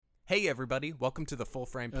Hey everybody, welcome to the Full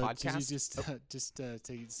Frame Podcast. Could you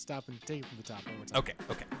stop and take it from the top one more time?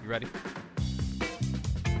 Okay, you ready?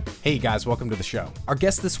 Hey guys, welcome to the show. Our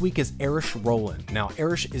guest this week is Erich Roland. Now,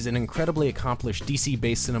 Erich is an incredibly accomplished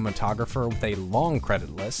DC-based cinematographer with a long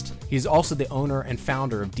credit list. He's also the owner and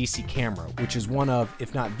founder of DC Camera, which is one of,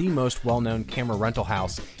 if not the most well-known camera rental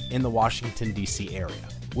house in the Washington, D.C. area.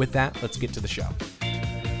 With that, let's get to the show.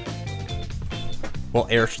 Well,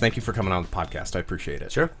 Erich, thank you for coming on the podcast. I appreciate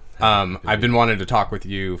it. Sure. I've been wanting to talk with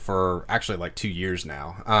you for actually like 2 years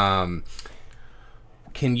now.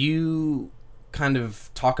 Can you kind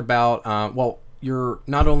of talk about, well, you're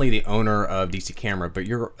not only the owner of DC Camera, but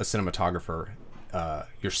you're a cinematographer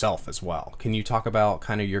yourself as well. Can you talk about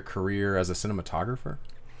kind of your career as a cinematographer?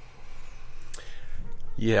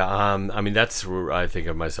 Yeah, I mean, that's where I think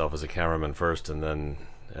of myself as a cameraman first, and then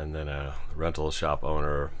a rental shop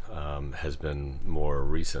owner has been more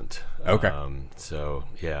recent. Okay. So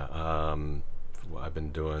yeah, I've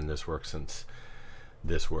been doing this work since I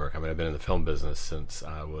mean, I've been in the film business since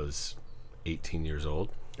I was 18 years old.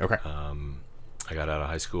 Okay. I got out of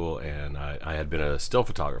high school, and I had been a still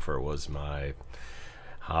photographer. Was my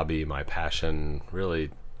hobby, my passion, really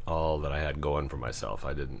all that I had going for myself.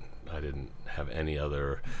 I didn't have any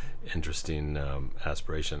other interesting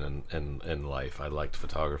aspiration in life. I liked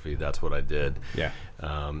photography. That's what I did. Yeah.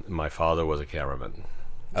 My father was a cameraman.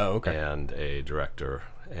 Oh, okay. And a director.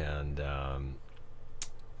 And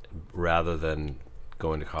rather than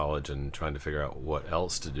going to college and trying to figure out what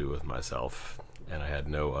else to do with myself, and I had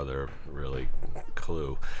no other really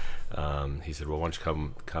clue, he said, well, why don't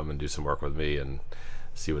you come and do some work with me and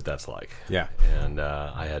see what that's like. Yeah. And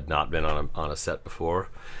I had not been on a set before,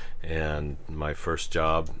 and my first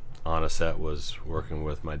job on a set was working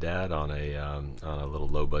with my dad on a little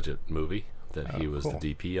low budget movie that he was cool.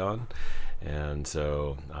 the DP on. And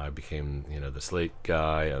so I became, the slate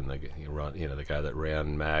guy and the guy that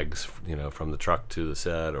ran mags, from the truck to the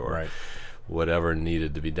set, or Right. whatever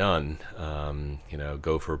needed to be done.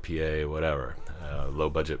 Go for PA, whatever. Low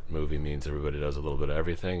budget movie means everybody does a little bit of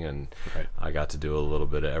everything, and Right. I got to do a little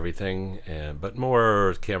bit of everything, but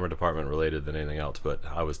more camera department related than anything else. But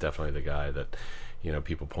I was definitely the guy that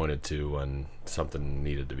people pointed to when something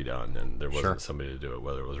needed to be done, and there wasn't Sure. somebody to do it,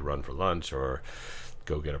 whether it was run for lunch or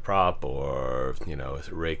go get a prop or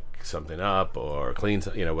rake something up or clean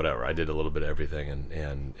whatever. I did a little bit of everything,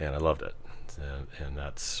 and I loved it. And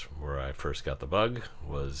that's where I first got the bug.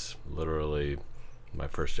 Was literally my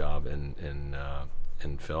first job in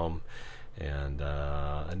film, and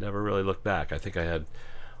I never really looked back. I think I had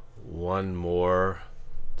one more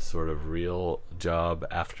sort of real job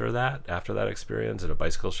after that experience at a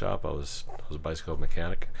bicycle shop. I was a bicycle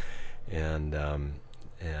mechanic, and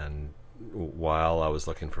while I was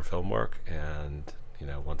looking for film work, and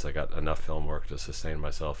once I got enough film work to sustain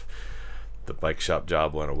myself, the bike shop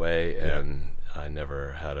job went away, and I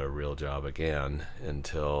never had a real job again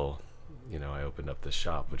until I opened up this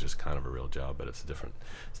shop, which is kind of a real job, but it's different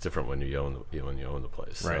when you own the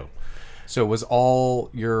place. Right. So was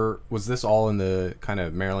this all in the kind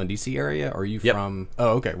of Maryland, D.C. area? Or are you Yep. from?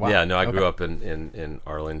 Oh, okay. Wow. Yeah, no, I Okay. grew up in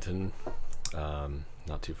Arlington,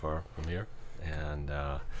 not too far from here, and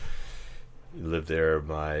lived there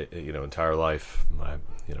my entire life. My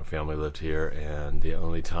family lived here, and the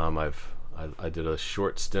only time I did a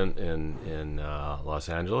short stint in Los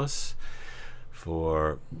Angeles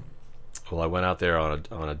I went out there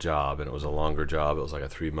on a job, and it was a longer job. It was like a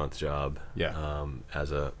 3-month job. Yeah.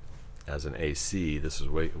 As an AC. This was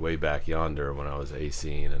way back yonder when I was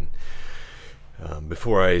ACing, and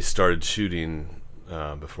before I started shooting,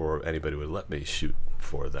 before anybody would let me shoot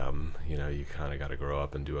for them, you kind of got to grow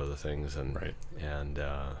up and do other things, and Right.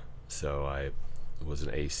 So I was an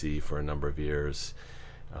AC for a number of years.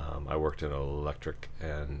 I worked in electric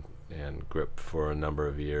and grip for a number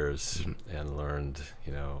of years, and learned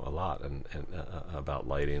a lot and about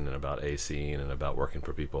lighting and about ACing and about working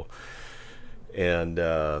for people. And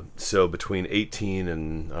so between 18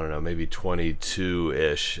 and I don't know, maybe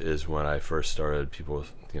 22-ish is when I first started. People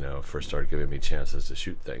first started giving me chances to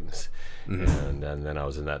shoot things, and then I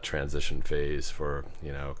was in that transition phase for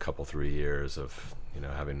a couple 3 years of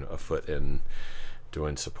having a foot in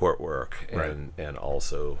doing support work, and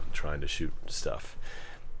also trying to shoot stuff.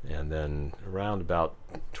 And then around about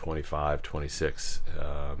 25, 26,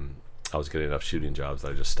 I was getting enough shooting jobs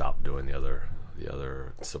that I just stopped doing the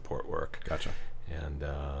other support work. Gotcha. And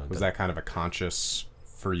Was that kind of a conscious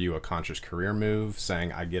career move,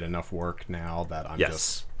 saying I get enough work now that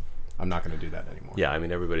I'm not going to do that anymore? Yeah, I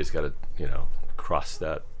mean, everybody's got to cross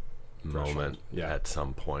that moment Yeah. at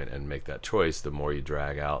some point and make that choice. The more you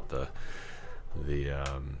drag out the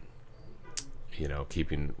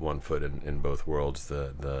keeping one foot in both worlds,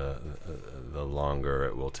 the longer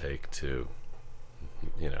it will take to,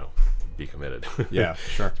 be committed. Yeah,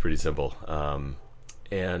 sure. It's pretty simple.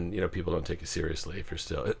 And people don't take you seriously if you're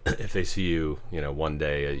still, if they see you, one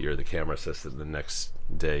day you're the camera assistant, the next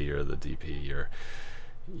day you're the DP,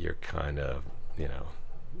 you're kind of,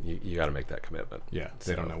 you got to make that commitment. Yeah,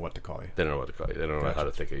 they don't know what to call you. They don't know what to call you. They don't know how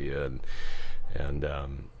to think of you, and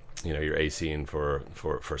you're ACing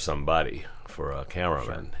for somebody, for a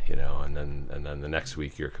cameraman, and then the next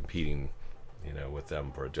week you're competing, with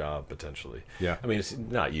them for a job potentially. Yeah. I mean, it's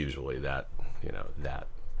not usually that, that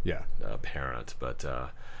apparent, but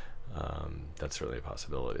that's certainly a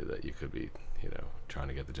possibility that you could be, trying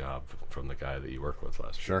to get the job from the guy that you worked with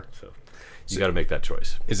last week. So you got to make that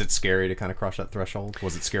choice. Is it scary to kind of cross that threshold?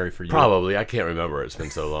 Was it scary for you? Probably. I can't remember. It's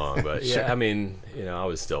been so long, but Sure. yeah, I mean, I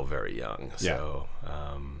was still very young, so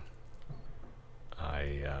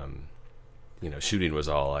shooting was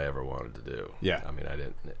all I ever wanted to do. Yeah. I mean,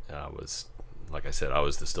 like I said, I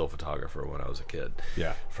was the still photographer when I was a kid.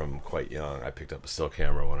 Yeah. From quite young. I picked up a still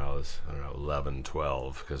camera when I was, 11,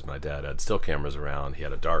 12, because my dad had still cameras around. He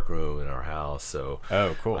had a dark room in our house, so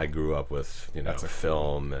oh, cool. I grew up with,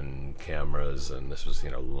 film and cameras, and this was,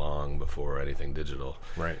 long before anything digital.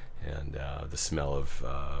 Right. And the smell of,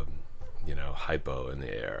 hypo in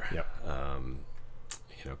the air. Yep.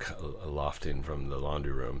 Lofting from the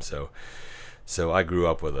laundry room. So I grew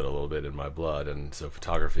up with it a little bit in my blood, and so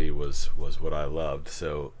photography was what I loved.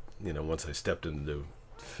 So, once I stepped into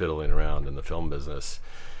fiddling around in the film business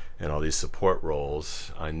and all these support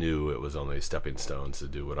roles, I knew it was only stepping stones to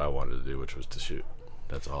do what I wanted to do, which was to shoot.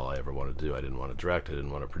 That's all I ever wanted to do. I didn't want to direct, I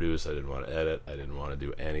didn't want to produce, I didn't want to edit, I didn't want to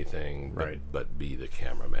do anything but be the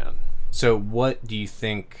cameraman. So what do you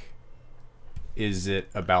think is it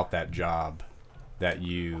about that job that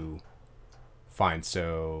you find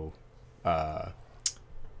so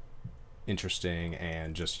interesting,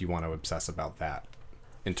 and just you want to obsess about that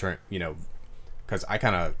in turn, because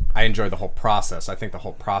I enjoy the whole process. I think the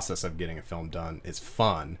whole process of getting a film done is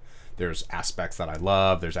fun. There's aspects that I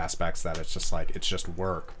love, there's aspects that it's just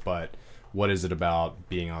work, but what is it about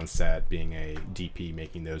being on set, being a DP,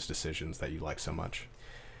 making those decisions that you like so much?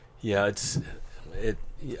 Yeah,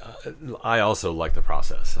 I also like the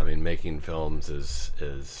process. I mean, making films is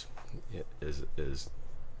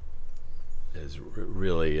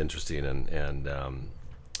really interesting and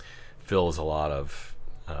fills a lot of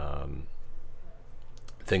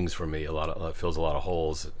things for me. Fills a lot of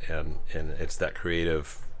holes, and it's that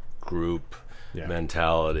creative group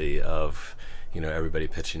mentality of everybody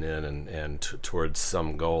pitching in and towards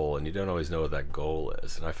some goal, and you don't always know what that goal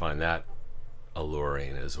is, and I find that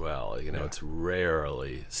alluring as well. It's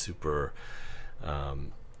rarely super.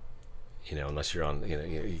 Unless you're on,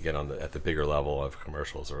 you get on at the bigger level of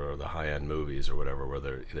commercials or the high-end movies or whatever, where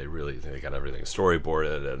they got everything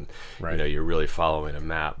storyboarded and you're really following a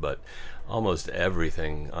map. But almost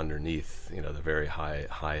everything underneath, the very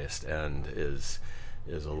highest end is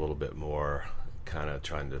a little bit more kind of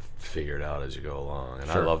trying to figure it out as you go along, and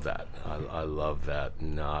Sure. I love that. I love that,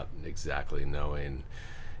 not exactly knowing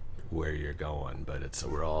where you're going, but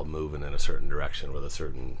we're all moving in a certain direction with a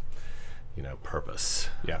certain purpose.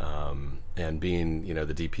 And being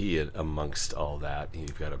the DP amongst all that,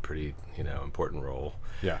 you've got a pretty important role.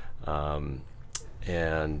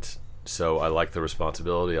 And so I like the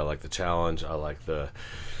responsibility, I like the challenge, I like the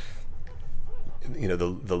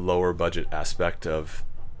the lower budget aspect of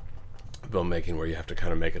filmmaking, where you have to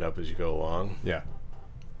kind of make it up as you go along.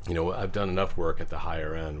 I've done enough work at the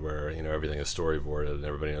higher end where everything is storyboarded and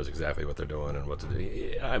everybody knows exactly what they're doing and what to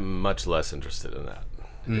do. I'm much less interested in that.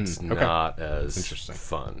 It's not as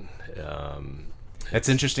fun. It's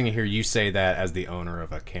interesting to hear you say that as the owner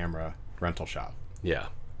of a camera rental shop. Yeah.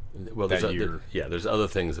 Well, there's other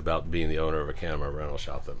things about being the owner of a camera rental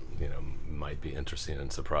shop that might be interesting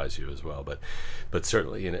and surprise you as well. But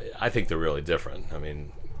certainly, I think they're really different. I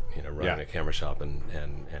mean, running a camera shop and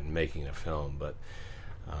making a film. But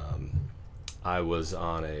I was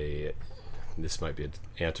on this might be an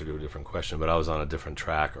answer to a different question, but I was on a different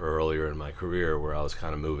track earlier in my career where I was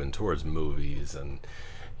kind of moving towards movies and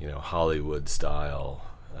Hollywood style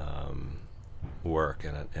work,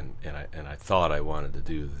 and I thought I wanted to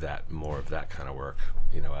do more of that kind of work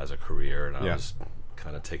as a career, and I was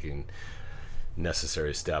kind of taking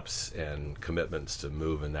necessary steps and commitments to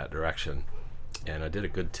move in that direction, and I did a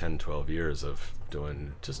good 10-12 years of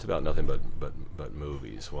doing just about nothing but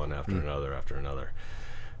movies, one after another,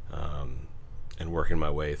 and working my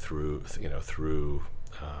way through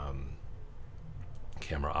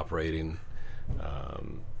camera operating,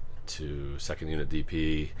 to second unit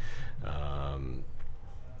DP,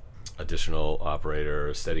 additional operator,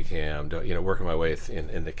 Steadicam, working my way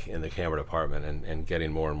in the camera department and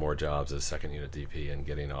getting more and more jobs as second unit DP and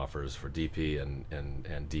getting offers for DP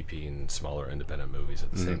and DPing smaller independent movies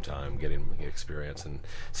at the same time, getting experience, and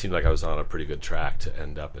it seemed like I was on a pretty good track to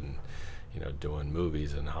end up in doing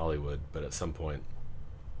movies in Hollywood. But at some point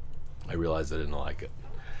I realized I didn't like it.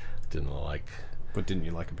 What didn't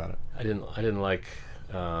you like about it? I didn't like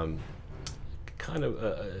kind of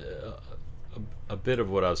a bit of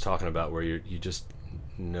what I was talking about, where you just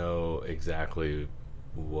know exactly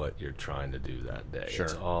what you're trying to do that day. Sure.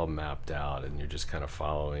 It's all mapped out, and you're just kind of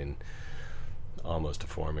following almost a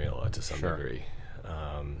formula to some degree.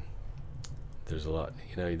 There's a lot,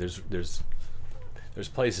 there's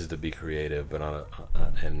places to be creative, but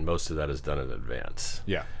and most of that is done in advance.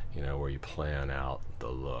 Yeah. Where you plan out the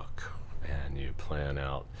look, and you plan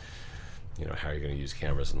out how you're going to use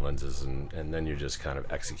cameras and lenses, and then you're just kind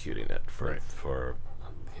of executing it for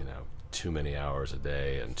too many hours a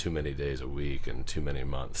day and too many days a week and too many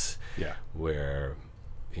months. Yeah. Where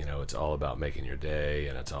it's all about making your day,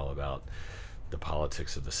 and it's all about the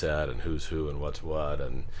politics of the set and who's who and what's what,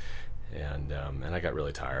 and I got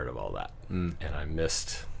really tired of all that, and I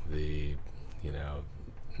missed the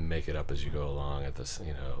make it up as you go along at this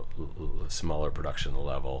smaller production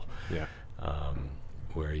level. Yeah.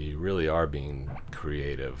 Where you really are being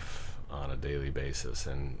creative on a daily basis,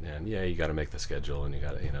 and you got to make the schedule, and you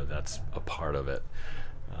got to that's a part of it.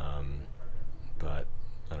 But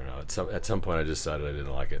I don't know. At some point, I decided I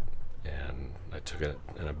didn't like it, and I took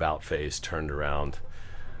an about face, turned around,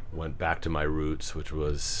 went back to my roots, which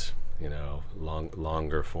was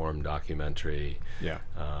longer form documentary. Yeah.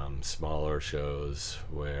 Smaller shows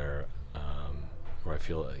where I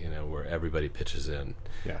feel where everybody pitches in.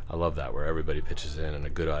 Yeah. I love that, where everybody pitches in, and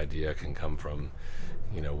a good idea can come from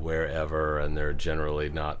wherever, and they're generally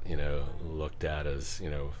not looked at as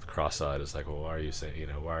cross-eyed, as like, well, why are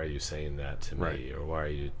you saying that to me, right. or why are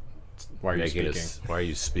you speaking? Why are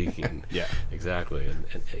you speaking? Yeah, exactly.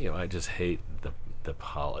 And I just hate the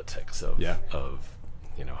politics of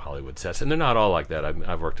Hollywood sets, and they're not all like that.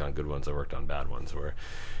 I've worked on good ones, I've worked on bad ones, where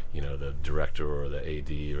the director or the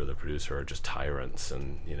AD or the producer are just tyrants,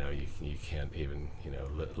 and you can't even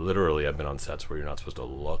literally, I've been on sets where you're not supposed to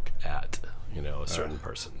look at a certain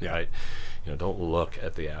person, yeah. right? Don't look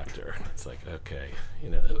at the actor. It's like, okay,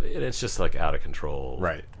 and it's just like out of control,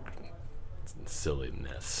 right?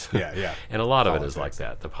 Silliness. Yeah. And a lot of it is like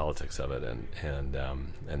that, the politics of it, and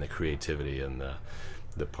the creativity, and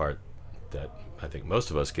the part that I think most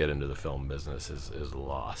of us get into the film business is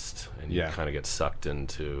lost, and you kind of get sucked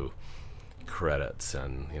into credits,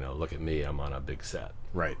 and look at me, I'm on a big set,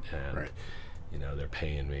 right? And right. They're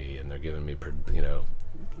paying me, and they're giving me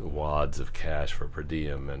wads of cash for per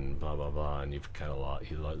diem, and blah blah blah, and you've kind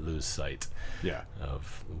of lose sight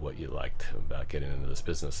of what you liked about getting into this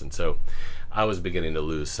business. And so I was beginning to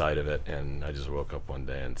lose sight of it, and I just woke up one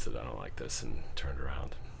day and said, I don't like this, and turned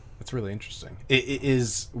around. That's really interesting.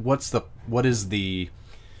 What is the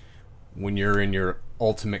when you're in your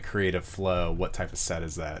ultimate creative flow, what type of set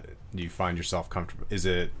is that? Do you find yourself comfortable?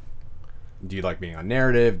 Do you like being on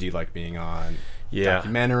narrative? Do you like being on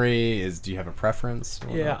documentary? Do you have a preference?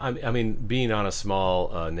 Yeah, I mean, being on a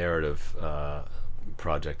small narrative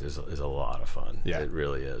project is a lot of fun. Yeah. It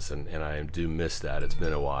really is, and I do miss that. It's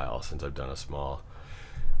been a while since I've done a small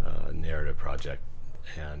narrative project.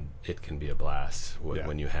 And it can be a blast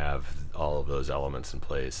when you have all of those elements in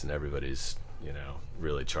place, and everybody's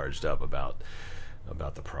really charged up about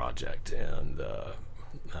the project and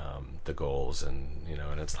the goals, and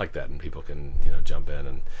and it's like that, and people can jump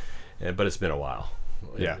in, and but it's been a while.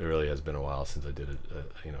 Yeah. It really has been a while since I did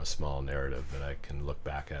a small narrative that I can look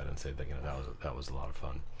back at and say that that was a lot of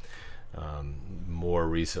fun. More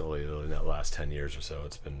recently, in that last 10 years or so,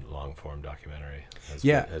 it's been long form documentary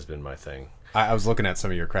has been my thing. I was looking at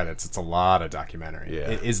some of your credits. It's a lot of documentary.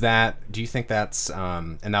 Yeah. Do you think that's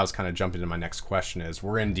and that was kind of jumping into my next question, is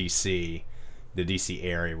we're in DC, the DC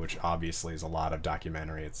area, which obviously is a lot of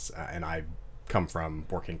documentary. It's and I come from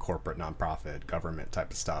working corporate, nonprofit, government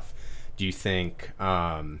type of stuff. Do you think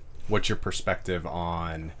what's your perspective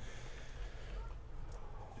on,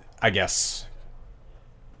 I guess,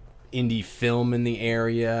 indie film in the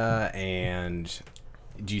area, and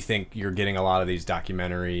do you think you're getting a lot of these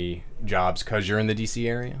documentary jobs because you're in the DC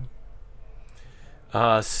area?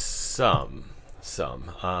 Some.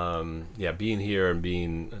 Being here and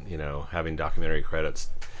being, having documentary credits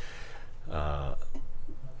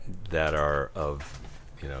that are of,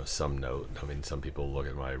 some note. I mean, some people look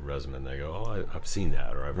at my resume and they go, oh, I've seen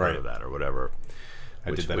that, or I've heard of that, or whatever.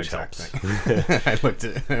 I did that which exact helps. thing. I looked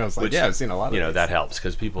at it and I was like, Which, yeah, I've seen a lot of these. that helps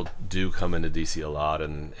because people do come into DC a lot,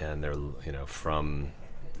 and they're from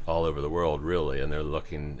all over the world really, and they're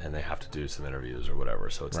looking, and they have to do some interviews or whatever.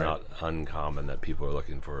 So it's Right. not uncommon that people are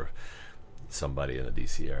looking for somebody in the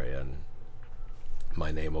DC area, and my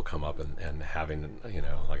name will come up, and having,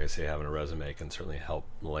 like I say, having a resume can certainly help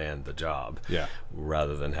land the job. Yeah.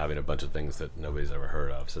 Rather than having a bunch of things that nobody's ever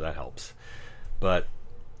heard of. So that helps. But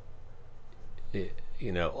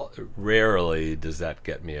rarely does that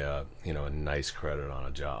get me a nice credit on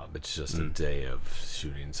a job. It's just a day of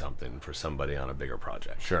shooting something for somebody on a bigger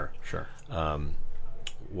project. Sure.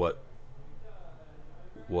 What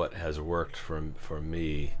has worked for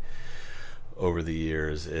me over the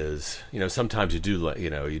years is, sometimes you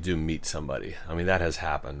do meet somebody. I mean, that has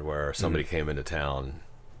happened where somebody came into town,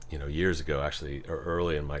 years ago, actually, or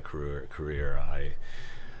early in my career,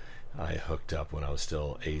 I hooked up when I was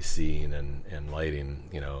still ACing and lighting.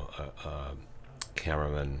 A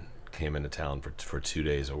cameraman came into town for 2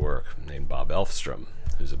 days of work named Bob Elfstrom,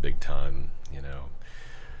 who's a big time,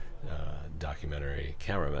 documentary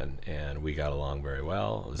cameraman, and we got along very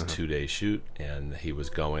well. It was a 2-day shoot, and he was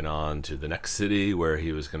going on to the next city where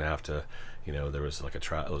he was going to have to, there was like it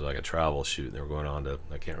was like a travel shoot. They were going on to,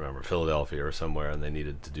 I can't remember, Philadelphia or somewhere, and they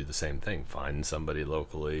needed to do the same thing, find somebody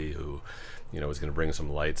locally who, was going to bring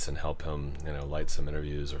some lights and help him, light some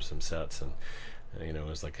interviews or some sets. And it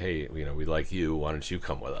was like, hey, we like you. Why don't you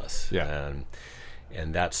come with us? Yeah.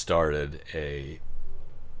 And that started a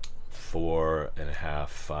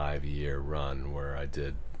 4.5-5 year run where I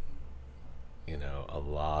did, a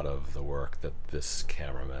lot of the work that this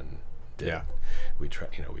cameraman did. Yeah. We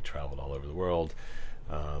traveled all over the world.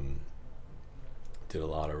 Did a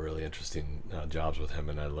lot of really interesting jobs with him,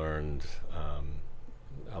 and I learned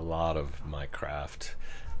a lot of my craft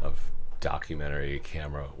of documentary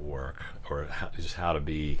camera work, or how to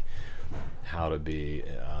be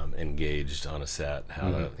engaged on a set, how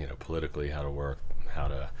to politically, how to work, how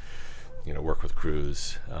to work with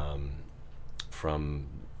crews, from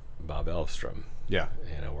Bob Elfstrom. Yeah.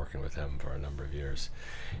 Working with him for a number of years,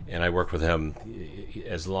 and I worked with him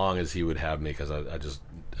as long as he would have me, because I just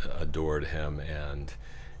adored him and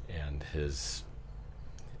his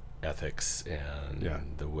ethics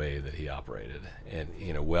and the way that he operated. And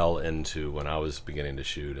well into when I was beginning to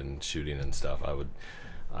shooting and stuff, I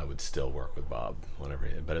would still work with Bob whenever.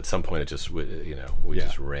 But at some point, it just we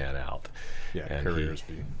just ran out. Yeah, and careers.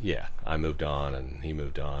 I moved on, and he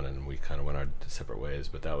moved on, and we kind of went our separate ways.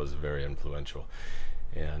 But that was very influential.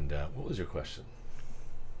 And what was your question?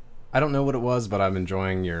 I don't know what it was, but I'm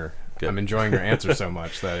enjoying your answer so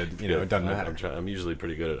much that it doesn't matter. I'm usually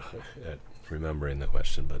pretty good at remembering the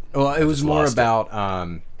question, but well, it was more about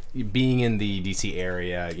being in the DC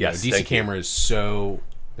area. Yes, DC Camera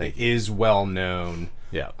is well known.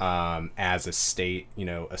 Yeah. As a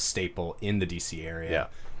staple in the DC area.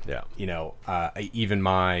 Yeah. Even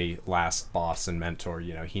my last boss and mentor,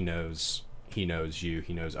 he knows you,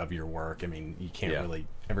 he knows of your work. I mean, you can't really,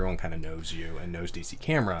 everyone kind of knows you and knows DC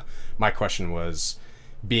Camera. My question was,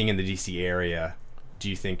 being in the DC area, do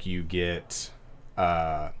you think you get,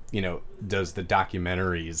 does the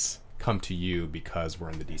documentaries come to you because we're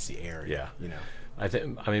in the DC area? I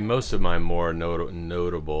mean, most of my more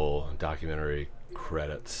notable documentary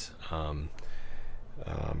credits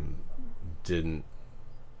didn't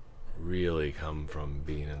really come from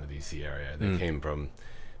being in the DC area. They came from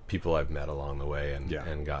people I've met along the way and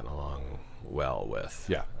gotten along well with.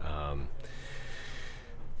 Yeah.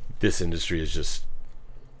 This industry is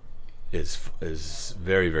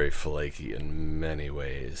very, very flaky in many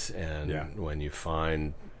ways, and when you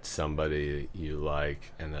find somebody you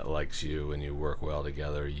like and that likes you and you work well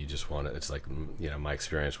together, you just want to, it's like my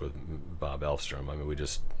experience with Bob Elfstrom. I mean,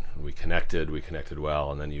 we connected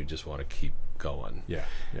well, and then you just want to keep going.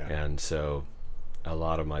 And so a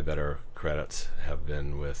lot of my better credits have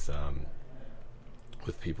been with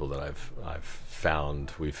people that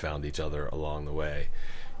we've found each other along the way,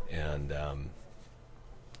 and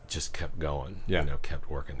just kept going. Kept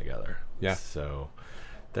working together. So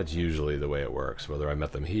that's usually the way it works, whether I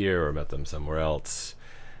met them here or met them somewhere else.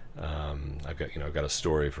 I've got a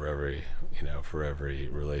story for every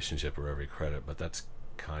relationship or every credit, but that's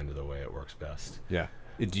kind of the way it works best.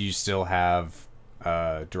 Do you still have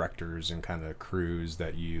directors and kind of crews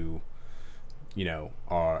that you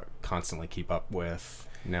are constantly keep up with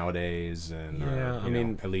nowadays, and I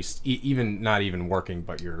mean, at least even not even working,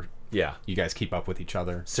 but you guys keep up with each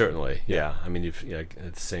other? Certainly. I mean, it's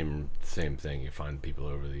the same thing. You find people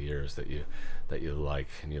over the years that you like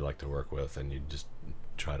and you like to work with, and you just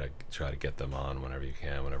try to get them on whenever you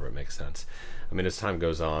can, whenever it makes sense. I mean, as time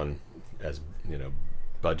goes on, as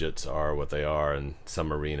budgets are what they are. In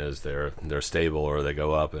some arenas they're stable or they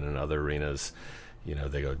go up, and in other arenas,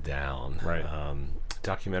 they go down. Right.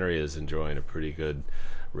 Documentary is enjoying a pretty good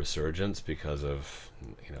resurgence because of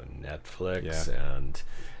Netflix and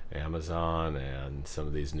Amazon, and some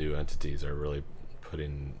of these new entities are really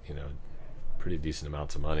putting pretty decent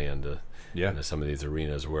amounts of money into some of these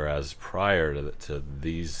arenas, whereas prior to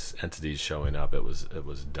these entities showing up, it was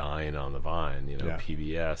dying on the vine.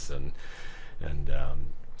 PBS and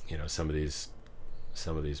some of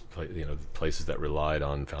these places that relied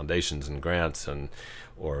on foundations and grants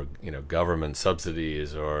or government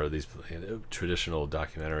subsidies, or these traditional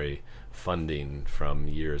documentary funding from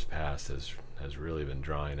years past has really been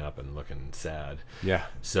drying up and looking sad. Yeah.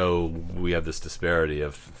 So we have this disparity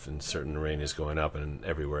of in certain arenas going up and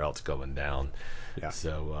everywhere else going down. Yeah.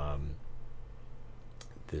 So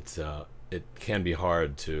it can be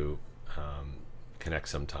hard to connect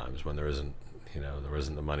sometimes when there isn't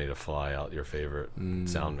the money to fly out your favorite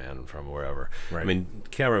sound man from wherever. Right. I mean,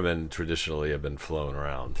 cameramen traditionally have been flown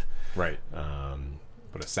around. Right.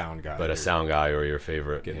 But a sound guy. Or your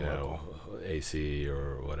favorite, local. AC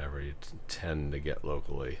or whatever, you tend to get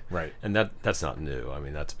locally. Right. And that's not new. I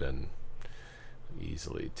mean, that's been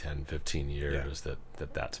easily 10, 15 years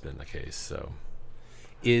that's been the case. So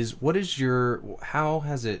how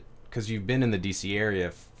has it, because you've been in the DC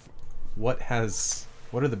area, what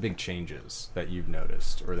are the big changes that you've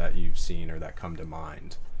noticed or that you've seen or that come to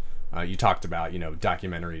mind? You talked about,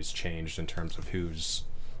 documentaries changed in terms of who's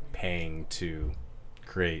paying to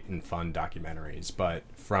create and fund documentaries, but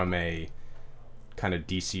from a kind of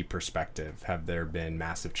DC perspective, have there been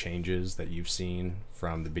massive changes that you've seen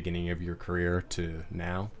from the beginning of your career to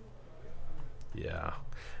now? Yeah.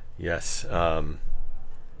 Yes. I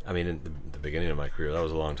mean, in the beginning of my career, that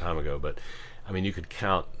was a long time ago, but I mean, you could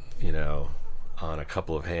count, on a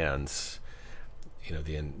couple of hands,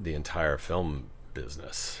 the entire film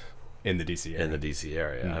business in the DC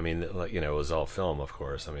area. I mean, it was all film, of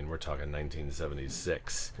course. I mean, we're talking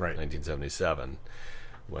 1976, right. 1977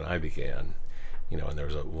 when I began. And there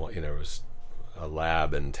was a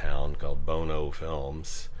lab in town called Bono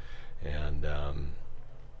Films, and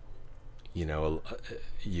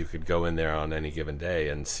you could go in there on any given day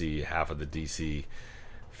and see half of the DC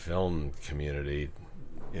film community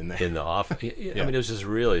in the office. I mean, it was just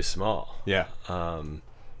really small. Yeah.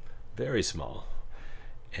 Very small.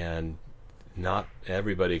 And not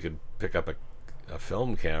everybody could pick up a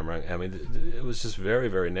film camera. I mean, it was just very,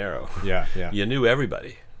 very narrow. Yeah. You knew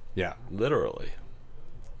everybody. Yeah. Literally.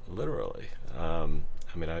 I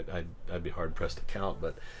mean, I'd be hard pressed to count,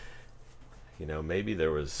 but maybe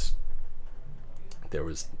there was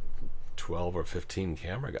 12 or 15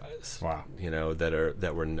 camera guys. Wow.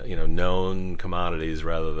 That were known commodities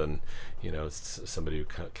rather than somebody who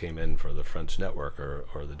came in for the French network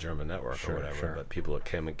or the German network or whatever. Sure. But people that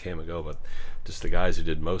came and go. But just the guys who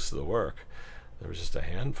did most of the work, there was just a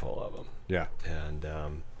handful of them. Yeah.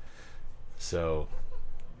 And so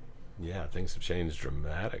yeah, things have changed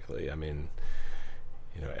dramatically. I mean,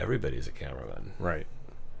 everybody's a cameraman. Right.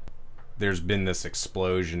 There's been this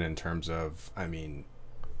explosion in terms of, I mean,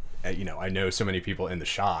 I know so many people in the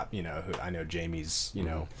shop, who I know Jamie's,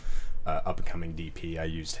 up and coming DP. I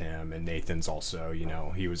used him, and Nathan's also,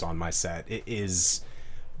 he was on my set.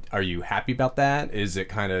 Are you happy about that? Is it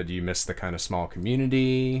do you miss the kind of small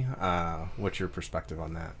community? What's your perspective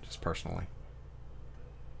on that, just personally?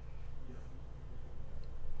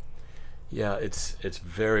 Yeah, it's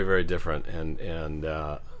very, very different, and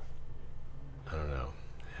I don't know,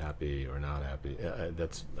 happy or not happy.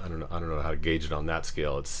 I don't know how to gauge it on that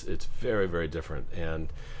scale. It's very, very different,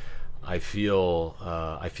 and I feel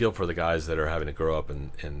for the guys that are having to grow up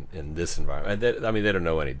in this environment. They don't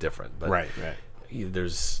know any different, but right.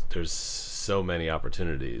 There's so many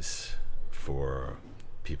opportunities for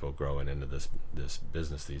people growing into this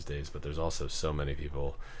business these days, but there's also so many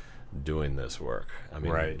people doing this work. I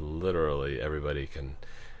mean, right. Literally everybody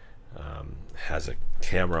has a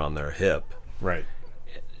camera on their hip, right,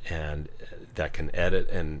 and that can edit,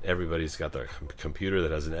 and everybody's got their computer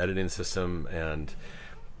that has an editing system, and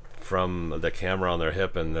from the camera on their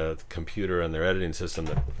hip and the computer and their editing system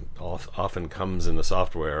that often comes in the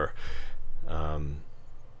software,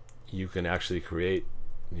 you can actually create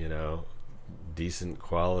decent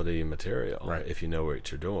quality material, right, if you know what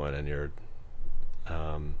you're doing, and you're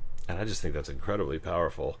and I just think that's incredibly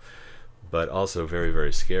powerful, but also very,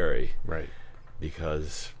 very scary. Right.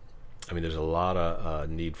 Because, there's a lot of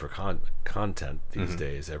need for content these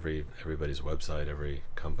days. Everybody's website, every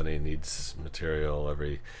company needs material.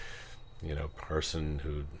 Every, person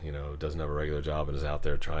who, doesn't have a regular job and is out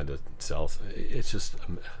there trying to sell. It's just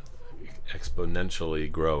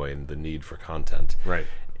exponentially growing the need for content, Right.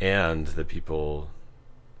 and the people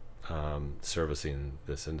servicing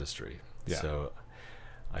this industry. Yeah. So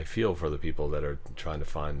I feel for the people that are trying to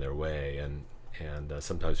find their way, and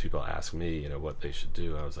sometimes people ask me, you know, what they should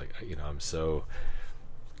do. I was like, you know, I'm so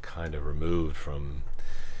kind of removed from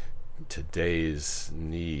today's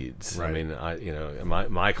needs. Right. I mean, you know,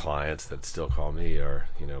 my clients that still call me are,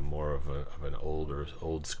 you know, more of an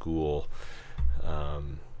old school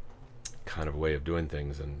kind of way of doing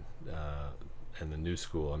things, and the new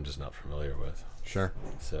school I'm just not familiar with. Sure.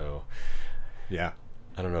 So Yeah.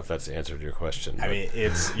 I don't know if that's the answer to your question. I mean,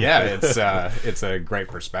 it's a great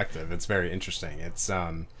perspective. It's very interesting. It's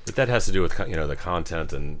But that has to do with, you know, the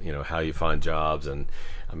content and, you know, how you find jobs. And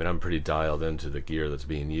I mean, I'm pretty dialed into the gear that's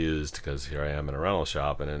being used, because here I am in a rental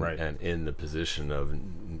shop, and in the position of,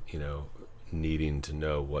 you know, needing to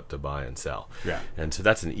know what to buy and sell. Yeah. And so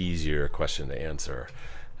that's an easier question to answer,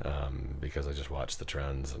 because I just watch the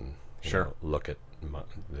trends and you know, look at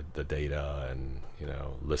the data, and, you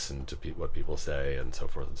know, listen to what people say, and so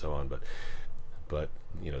forth and so on. But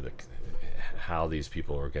you know, how these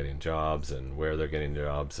people are getting jobs, and where they're getting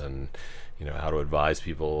jobs, and, you know, how to advise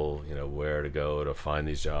people, you know, where to go to find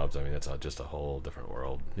these jobs. I mean, it's just a whole different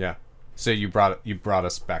world. Yeah. So you brought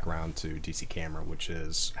us back around to DC Camera, which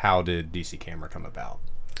is, how did DC Camera come about?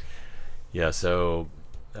 Yeah. So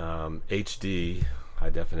HD, high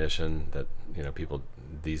definition, that, you know, people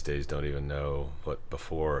these days don't even know what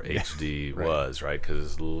before HD Right. was, right?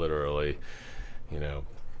 Because literally, you know,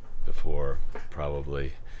 before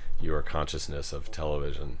probably your consciousness of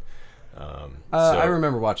television. I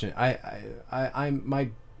remember watching. I'm my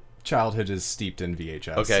childhood is steeped in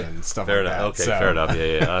VHS and stuff fair like enough. that. Okay, so fair enough.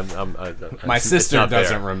 Yeah. my it's sister not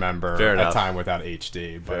doesn't fair. remember Fair a enough. time without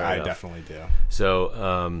HD, but Fair I enough. definitely do.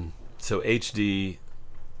 So HD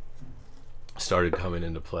started coming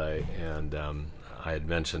into play, and I had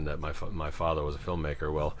mentioned that my father was a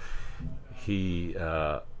filmmaker. Well, he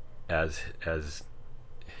as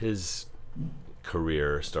his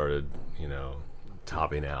career started, you know,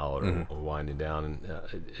 topping out or winding down, and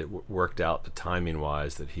it worked out, the timing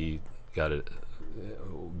wise, that he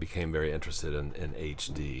became very interested in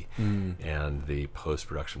HD and the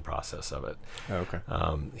post-production process of it. Oh, okay.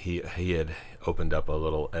 He had opened up a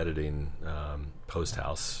little editing post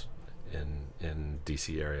house in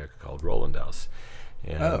DC area called Roland House,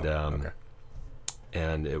 and okay.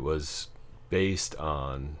 and it was based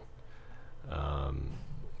on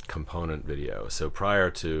component video. So prior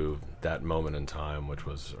to that moment in time, which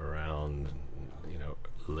was around, you know,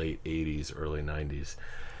 late 80s, early 90s,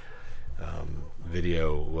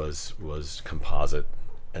 video was composite,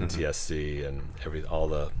 NTSC, and all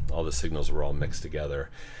the signals were all mixed together,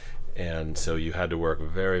 and so you had to work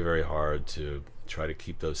very, very hard to try to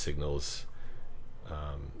keep those signals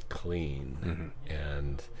clean,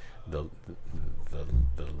 and the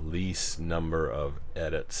least number of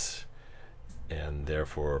edits, and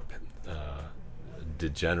therefore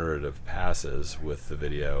degenerative passes with the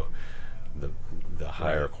video, the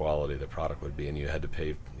higher quality the product would be. And you had to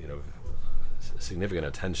pay, you know, significant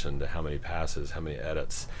attention to how many passes, how many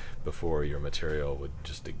edits, before your material would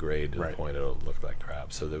just degrade to the point it'll look like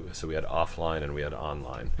crap. So we had offline and we had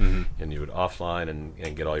online, and you would offline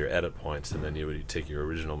and get all your edit points, and then you would take your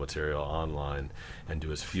original material online and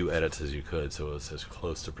do as few edits as you could, so it was as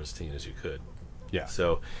close to pristine as you could. Yeah.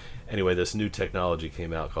 So anyway, this new technology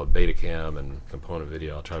came out called Betacam and component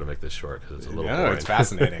video. I'll try to make this short because it's a little boring. It's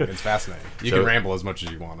fascinating. It's fascinating. You can ramble as much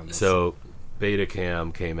as you want on this. So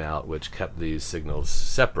Betacam came out, which kept these signals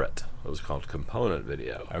separate. It was called component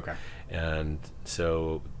video. Okay. And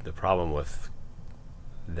so the problem with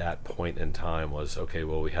that point in time was, okay,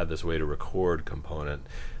 well, we had this way to record component,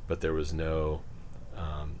 but there was no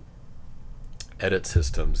edit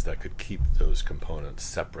systems that could keep those components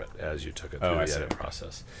separate as you took it through the edit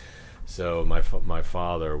process. So my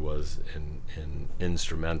father was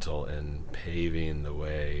instrumental in paving the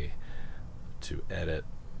way to edit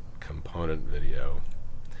component video.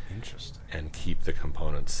 Interesting. And keep the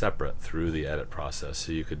components separate through the edit process,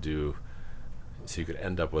 so you could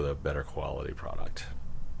end up with a better quality product.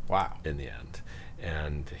 Wow. In the end.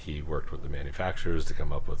 And he worked with the manufacturers to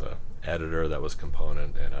come up with a editor that was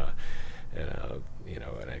component, and a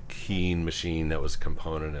keying machine that was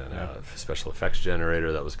component, and a special effects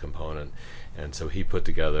generator that was component. And so he put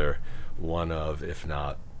together one of, if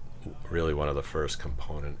not really one of the first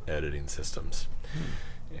component editing systems.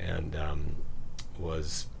 And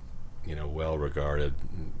was, you know, well regarded,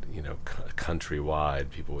 you know,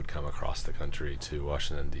 countrywide. People would come across the country to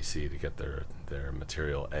Washington D.C. to get their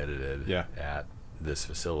material edited at this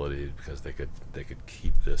facility, because they could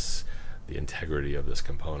keep this the integrity of this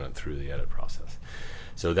component through the edit process.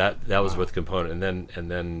 So that was with component,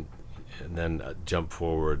 and then jump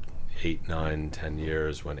forward 8, 9, 10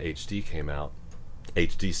 years when HD came out.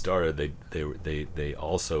 HD started. They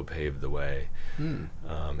also paved the way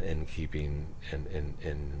in keeping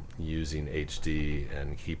in using HD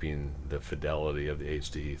and keeping the fidelity of the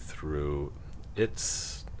HD through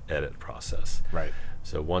its edit process. Right.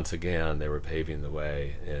 So once again, they were paving the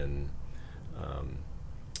way in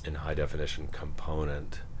high definition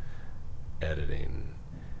component editing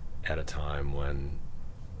at a time when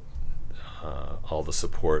all the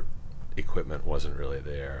support equipment wasn't really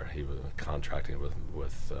there. He was contracting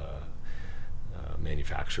with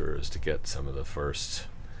manufacturers to get some of the first,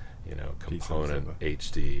 component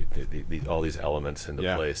HD, all these elements into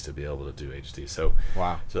place to be able to do HD. So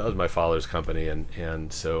So that was my father's company,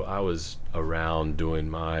 and so I was around doing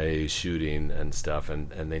my shooting and stuff,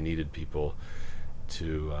 and they needed people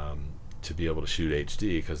to be able to shoot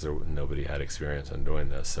HD because nobody had experience in doing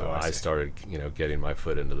this. So I started, getting my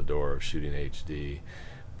foot into the door of shooting HD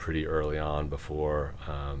pretty early on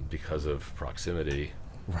because of proximity.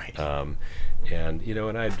 Right. And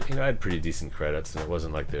I had pretty decent credits, and it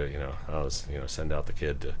wasn't like I was send out the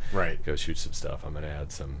kid to go shoot some stuff. I mean, I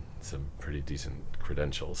had some pretty decent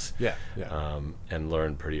credentials. Yeah. And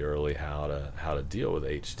learned pretty early how to deal with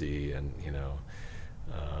HD and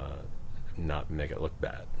not make it look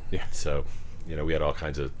bad. Yeah. So we had all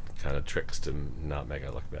kinds of tricks to not make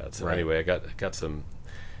it look bad. So anyway, I got some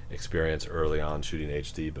experience early on shooting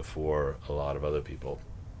HD before a lot of other people.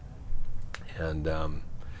 And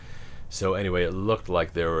so anyway, it looked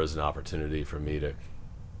like there was an opportunity for me to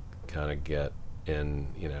kind of get in,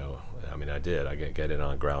 I did. I get in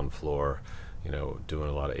on ground floor, doing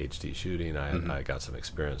a lot of HD shooting. I got some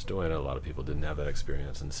experience doing it. A lot of people didn't have that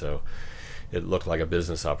experience. And so it looked like a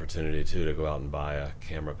business opportunity, too, to go out and buy a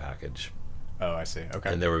camera package. Oh, I see.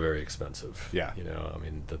 Okay. And they were very expensive. Yeah.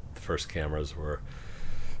 The first cameras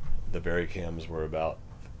the Varicams were about,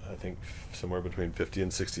 I think, somewhere between 50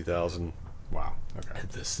 and 60,000. Wow. Okay.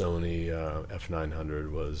 The Sony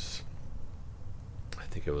F900 was, I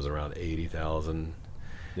think it was around 80,000.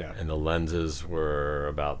 Yeah. And the lenses were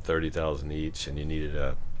about 30,000 each, and you needed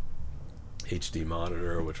a HD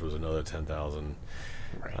monitor, which was another 10,000.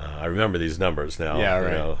 Right. I remember these numbers now. Yeah,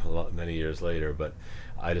 right. Many years later, but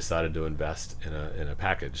I decided to invest in a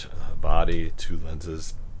package, a body, 2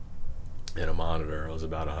 lenses, and a monitor. It was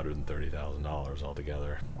about $130,000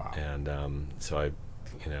 altogether. Wow. And so I,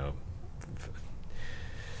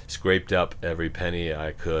 scraped up every penny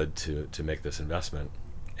I could to make this investment,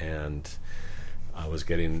 and I was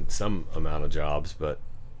getting some amount of jobs, but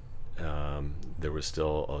there was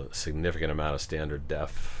still a significant amount of standard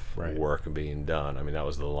def work being done. I mean, that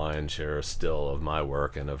was the lion's share still of my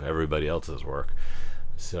work and of everybody else's work.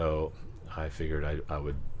 So I figured I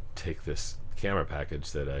would take this camera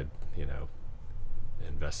package that I'd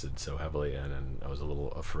invested so heavily in, and I was a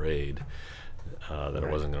little afraid that it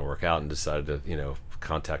wasn't going to work out, and decided to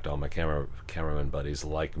contact all my cameraman buddies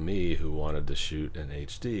like me who wanted to shoot in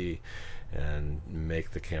HD and make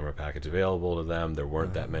the camera package available to them. There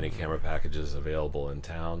weren't that many camera packages available in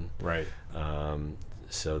town,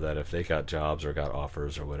 so that if they got jobs or got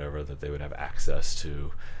offers or whatever, that they would have access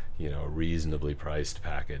to a reasonably priced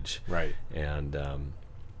package, and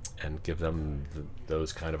give them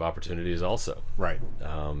those kind of opportunities also,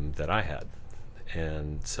 that I had.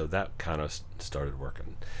 And so that kind of started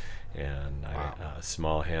working, and a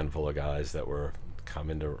small handful of guys that were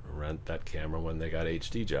coming to rent that camera when they got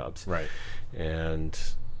HD jobs, and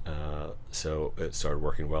so it started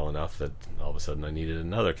working well enough that all of a sudden I needed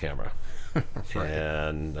another camera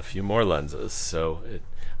and a few more lenses. So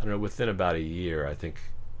I don't know, within about a year, I think,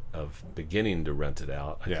 of beginning to rent it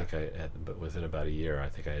out, but within about a year, I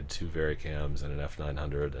think I had 2 Varicams and an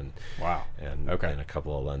F900 and a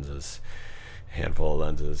couple of lenses. Handful of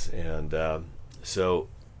lenses, and so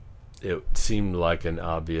it seemed like an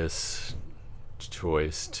obvious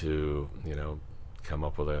choice to come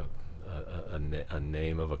up with a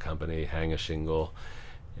name of a company, hang a shingle,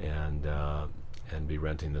 and be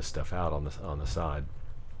renting this stuff out on the side.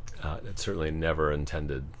 It certainly never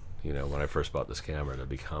intended, when I first bought this camera, to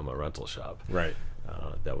become a rental shop.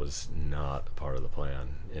 That was not part of the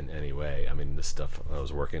plan in any way. I mean, this stuff, I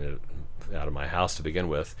was working it out of my house to begin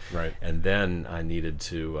with, and then I needed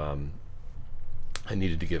to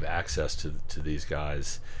give access to these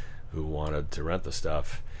guys who wanted to rent the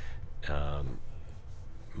stuff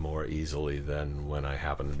more easily than when I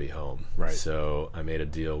happened to be home. So I made a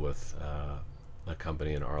deal with a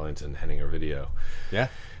company in Arlington, Henninger Video,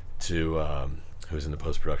 who's in the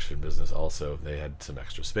post-production business also. They had some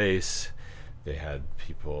extra space. they had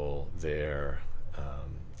people there.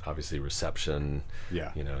 Obviously reception,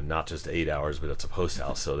 Yeah. you know, not just 8 hours, but it's a post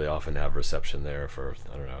house, so they often have reception there for,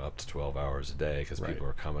 I don't know, up to 12 hours a day, because Right. people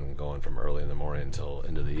are coming and going from early in the morning until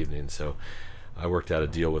into the evening. So I worked out a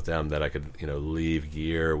deal with them that I could, you know, leave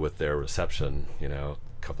gear with their reception, you know,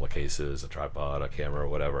 a couple of cases, a tripod, a camera,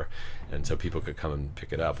 whatever, and so people could come and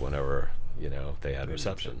pick it up whenever, you know, they had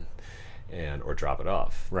reception, and or drop it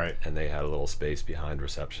off. Right. And they had a little space behind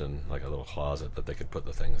reception, like a little closet that they could put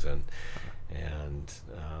the things in. And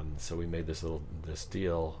so we made this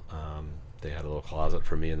deal. They had a little closet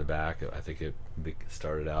for me in the back. I think it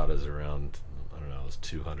started out as around, I don't know, it was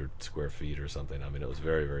 200 square feet or something. I mean, it was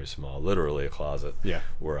very, very small, literally a closet. Yeah.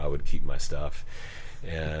 Where I would keep my stuff.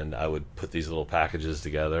 And I would put these little packages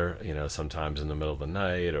together, you know, sometimes in the middle of the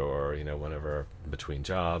night, or, you know, whenever between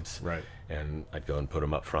jobs. Right. And I'd go and put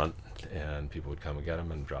them up front, and people would come and get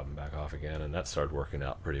them and drop them back off again. And that started working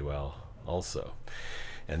out pretty well also.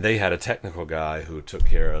 And they had a technical guy who took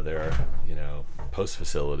care of their, you know, post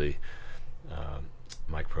facility,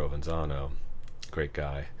 Mike Provenzano, great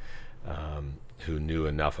guy, who knew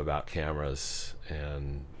enough about cameras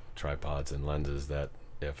and tripods and lenses that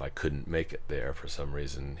if I couldn't make it there for some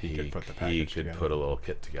reason, he could put a little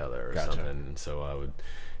kit together or Gotcha. something. And so I would,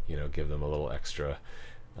 you know, give them a little extra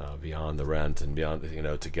beyond the rent and beyond, you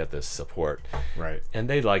know, to get this support. Right. And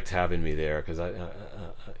they liked having me there because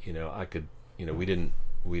you know, I could, you know, we didn't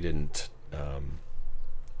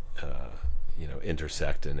you know,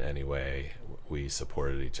 intersect in any way. We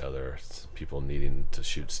supported each other. People needing to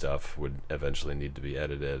shoot stuff would eventually need to be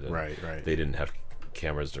edited. And Right. they didn't have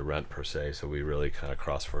cameras to rent per se, so we really kind of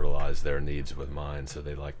cross-fertilized their needs with mine. So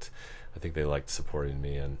I think they liked supporting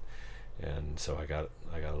me, and so I got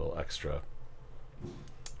a little extra,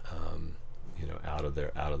 you know, out of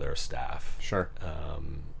their staff. Sure.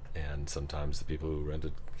 And sometimes the people who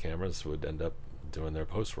rented cameras would end up doing their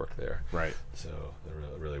post work there. Right. So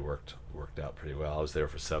it really worked out pretty well. I was there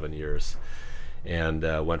for 7 years, and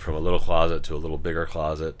went from a little closet to a little bigger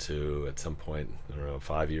closet to, at some point, I don't know,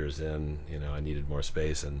 5 years in, you know, I needed more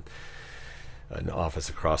space, and an office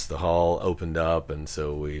across the hall opened up, and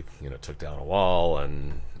so we, you know, took down a wall,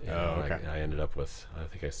 and you know, okay. I ended up with, I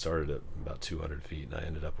think I started at about 200 feet, and I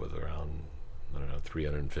ended up with around, I don't know,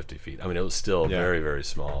 350 feet. I mean, it was still very, very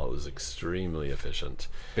small. It was extremely efficient.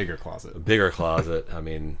 Bigger closet. A bigger closet. I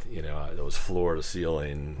mean, you know, it was floor to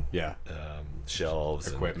ceiling. Yeah. Shelves,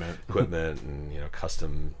 Equipment, and, you know,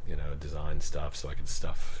 custom, you know, design stuff, so I could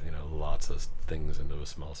stuff, you know, lots of things into a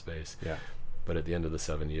small space. Yeah. But at the end of the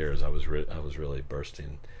 7 years, I was really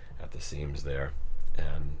bursting at the seams there,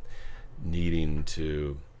 and needing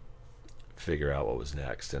to figure out what was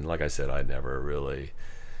next. And like I said, I never really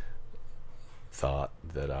thought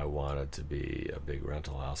that I wanted to be a big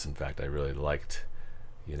rental house. In fact, I really liked,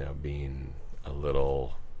 you know, being a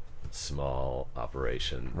little small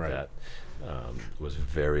operation that was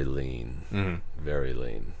very lean. Very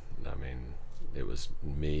lean. I mean, it was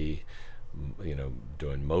me, you know,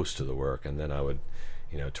 doing most of the work, and then I would,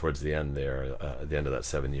 you know, towards the end there, at the end of that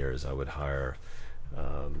 7 years, I would hire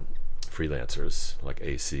freelancers like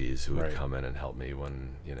ACs who would come in and help me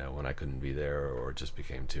when, you know, when I couldn't be there or it just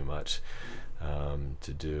became too much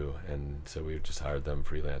to do. And so we just hired them,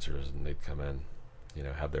 freelancers, and they'd come in, you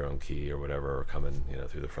know, have their own key or whatever, or come in, you know,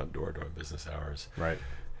 through the front door during business hours,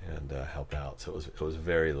 and help out. So it was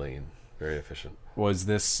very lean, very efficient. Was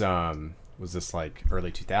this like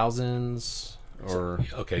early 2000s or?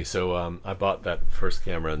 So I bought that first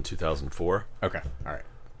camera in 2004. Okay, all right.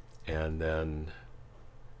 And then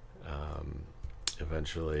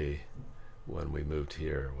eventually, when we moved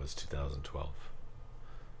here, was 2012.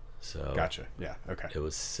 So Gotcha. Yeah. Okay. it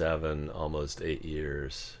was almost 8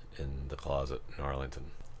 years in the closet in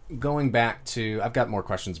Arlington. Going back to, I've got more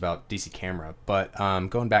questions about DC Camera, but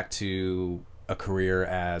going back to a career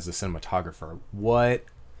as a cinematographer, what,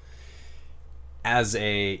 as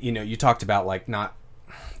a, you know, you talked about like not,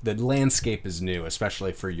 the landscape is new,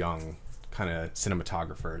 especially for young kind of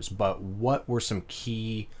cinematographers, but what were some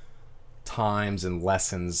key times and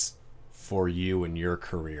lessons for you in your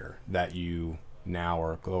career that you now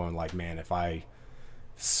are going like, man, if I,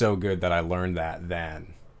 so good that I learned that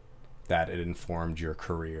then, that it informed your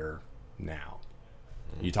career now?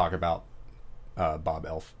 You talk about Bob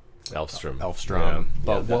Elfstrom,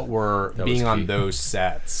 but what were, being on those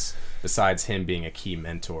sets, besides him being a key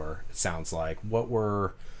mentor, it sounds like, what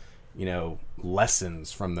were, you know,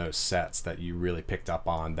 lessons from those sets that you really picked up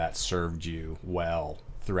on that served you well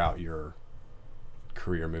throughout your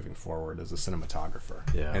career moving forward as a cinematographer?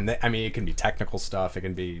 Yeah. And I mean, it can be technical stuff, it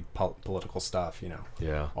can be political stuff, you know,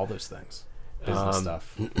 Yeah. all those things, business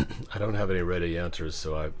stuff. I don't have any ready answers,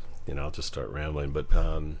 so I I'll just start rambling. But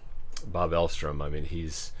Bob Elfstrom, I mean,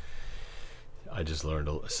 I just learned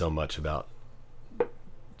so much about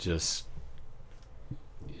just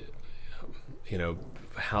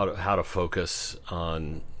how to focus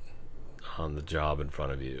on the job in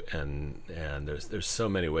front of you, and there's so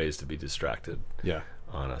many ways to be distracted. Yeah.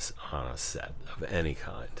 On a set of any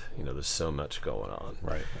kind, there's so much going on.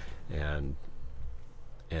 Right. And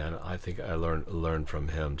I think I learned from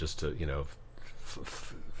him just to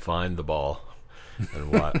find the ball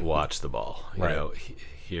and watch the ball.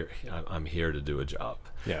 I'm here to do a job.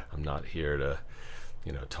 Yeah. I'm not here to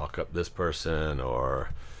talk up this person or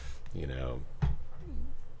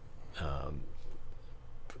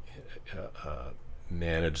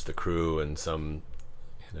manage the crew in some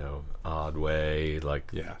odd way,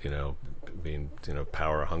 like being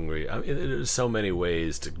power hungry. I mean, there's so many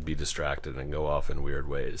ways to be distracted and go off in weird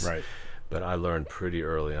ways. Right. But I learned pretty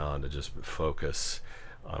early on to just focus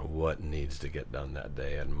on what needs to get done that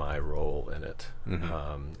day and my role in it.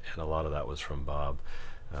 And a lot of that was from Bob.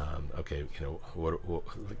 Okay, what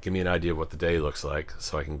give me an idea of what the day looks like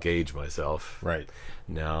so I can gauge myself. Right.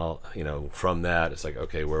 Now, from that, it's like,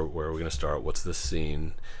 okay, where are we going to start? What's this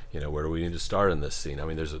scene? Where do we need to start in this scene? I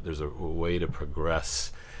mean, there's a way to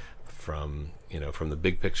progress from the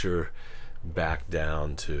big picture back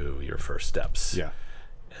down to your first steps. Yeah.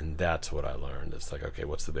 And that's what I learned. It's like, okay,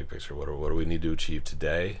 what's the big picture? What do we need to achieve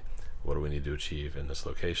today? What do we need to achieve in this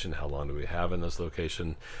location? How long do we have in this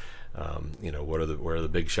location? Where are the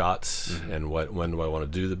big shots, and when do I want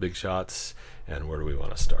to do the big shots, and where do we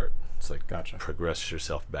want to start? It's like, gotcha. Progress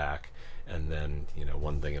yourself back, and then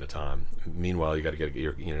one thing at a time. Meanwhile, you got to get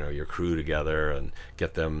your crew together and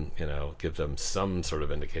get them, give them some sort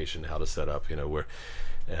of indication how to set up. Where,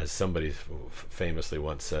 as somebody famously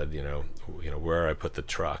once said, where I put the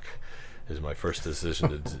truck is my first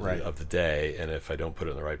decision right. of the day, and if I don't put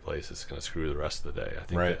it in the right place, it's going to screw the rest of the day.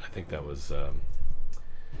 I think that was.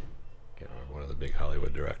 One of the big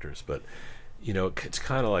Hollywood directors, but it's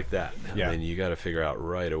kind of like that. Yeah. I mean, you got to figure out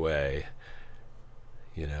right away,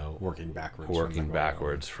 working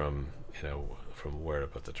backwards from where to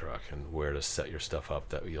put the truck and where to set your stuff up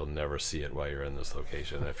that you'll never see it while you're in this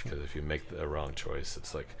location. Because if you make the wrong choice,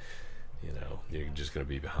 it's like, you're just going to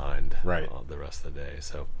be behind the rest of the day.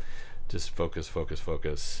 So just focus,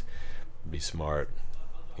 be smart,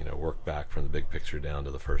 work back from the big picture down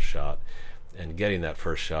to the first shot, and getting that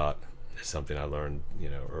first shot is something I learned,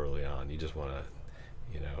 early on. You just want to,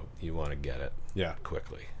 get it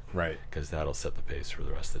quickly. Right. Because that'll set the pace for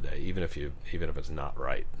the rest of the day. Even if it's not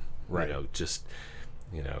right. Right. Just,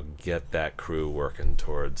 get that crew working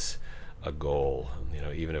towards a goal.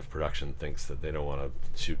 Even if production thinks that they don't want to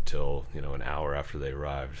shoot till, an hour after they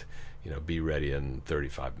arrived, be ready in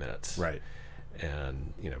 35 minutes. Right.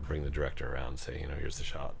 And, bring the director around and say, here's the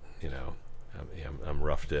shot. I'm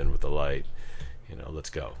roughed in with the light. Let's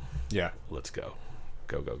go. Yeah. Let's go.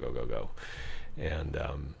 Go. And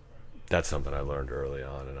that's something I learned early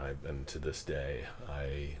on, and to this day,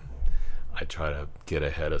 I try to get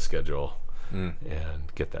ahead of schedule and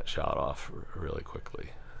get that shot off really quickly.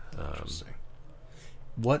 Interesting.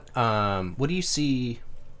 What do you see,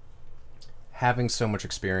 having so much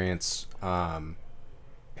experience and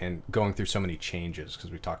going through so many changes?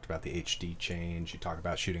 Because we talked about the HD change, you talk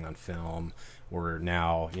about shooting on film, where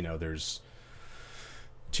now there's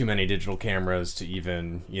too many digital cameras to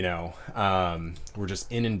even, we're just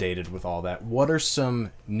inundated with all that. What are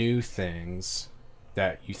some new things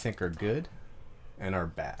that you think are good and are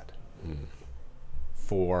bad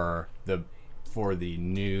for the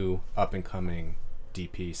new up and coming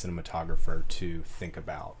DP cinematographer to think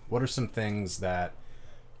about? What are some things that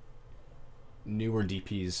newer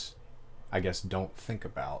DPs, I guess, don't think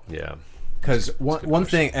about? Yeah. Because one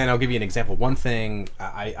thing, and I'll give you an example. One thing,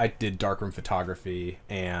 I did darkroom photography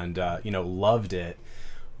and, loved it.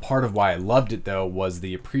 Part of why I loved it, though, was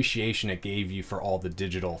the appreciation it gave you for all the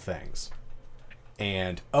digital things.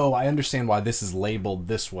 And, I understand why this is labeled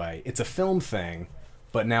this way. It's a film thing,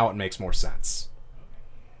 but now it makes more sense,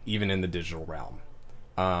 even in the digital realm.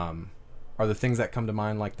 Are there things that come to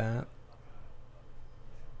mind like that?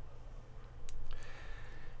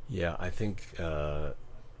 Yeah, I think...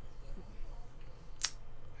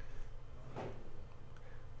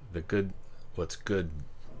 what's good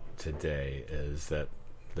today is that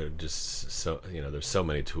they're just there's so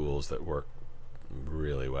many tools that work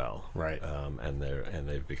really well, right? And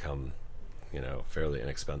they've become fairly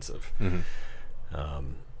inexpensive.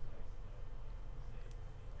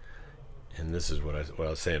 And this is what I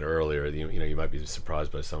was saying earlier. You might be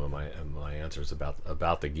surprised by some of my answers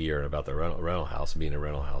about the gear and about the rental house. Being a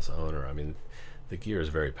rental house owner, I mean, the gear is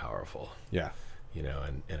very powerful. Yeah.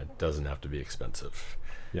 and it doesn't have to be expensive.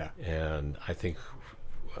 Yeah. And I think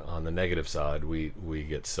on the negative side, we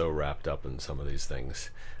get so wrapped up in some of these things.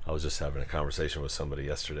 I was just having a conversation with somebody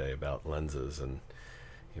yesterday about lenses, and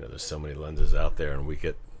there's so many lenses out there, and we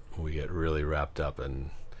get really wrapped up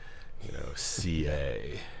in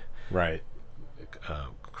CA, right,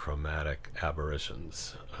 chromatic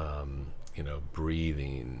aberrations,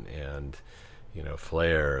 breathing, and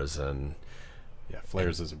flares, and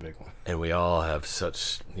flares is a big one, and we all have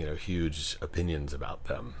such huge opinions about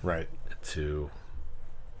them, right, to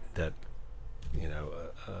that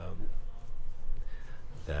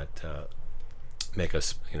make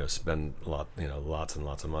us spend lots and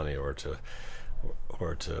lots of money, or to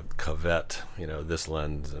covet this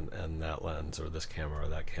lens and that lens, or this camera or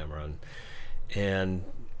that camera, and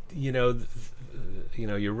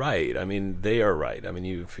you're right. I mean, they are right. I mean,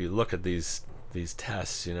 if you look at these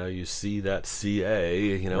tests, you see that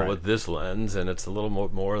CA, right, with this lens, and it's a little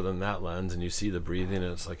more than that lens, and you see the breathing,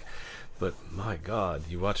 and it's like, but my God,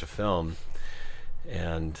 you watch a film,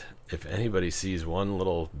 and if anybody sees one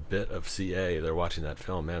little bit of CA, they're watching that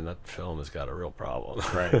film. Man, that film has got a real problem.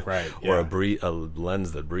 Right. Or a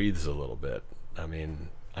lens that breathes a little bit. I mean,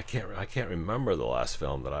 I can't remember the last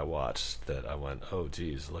film that I watched that I went, oh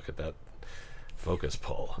geez, look at that focus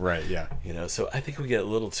pull. Right. Yeah. So I think we get a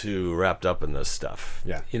little too wrapped up in this stuff.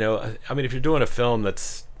 Yeah. I mean, if you're doing a film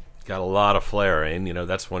that's got a lot of flaring,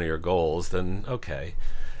 that's one of your goals, then okay.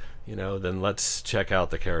 Then let's check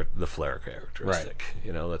out the flare characteristic.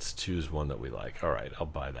 Right. Let's choose one that we like. All right, I'll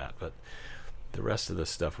buy that. But the rest of the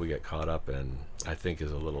stuff we get caught up in, I think,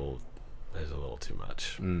 is a little too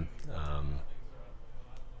much.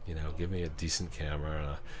 Give me a decent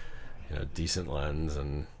camera, and a decent lens,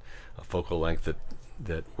 and a focal length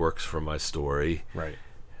that works for my story. Right.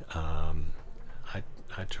 I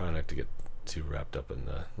try not to get too wrapped up in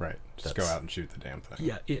the. Right. Just go out and shoot the damn thing.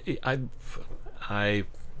 Yeah. I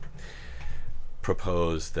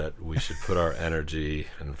propose that we should put our energy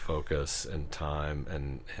and focus and time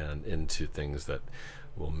and into things that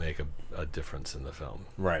will make a difference in the film.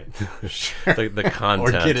 Right. the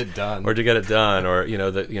content, or get it done, or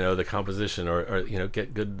the composition, or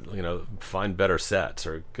get good, find better sets,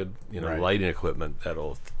 or good right, lighting equipment that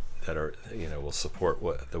will support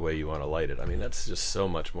the way you want to light it. I mean, that's just so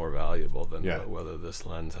much more valuable than whether this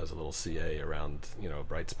lens has a little CA around a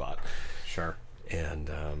bright spot. Sure. And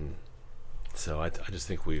so I just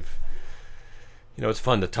think we've, it's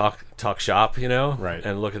fun to talk shop, right,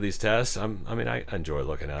 and look at these tests. I enjoy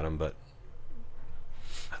looking at them, but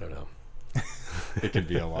I don't know. It could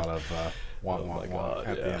be a lot of want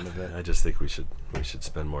at the end of it. I just think we should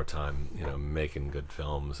spend more time, making good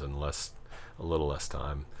films, and a little less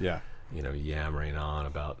time, yammering on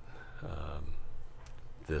about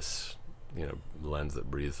this, lens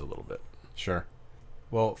that breathes a little bit. Sure.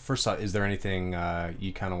 Well, first off, is there anything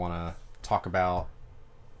you kind of want to talk about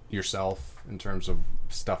yourself in terms of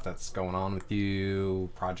stuff that's going on with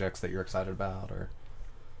you, projects that you're excited about, or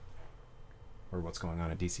what's going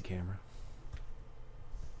on at DC Camera?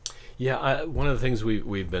 Yeah, one of the things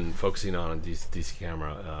we've been focusing on DC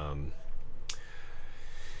Camera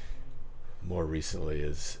more recently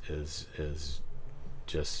is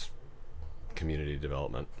just community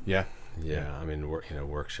development. Yeah. I mean,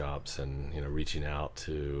 workshops, and reaching out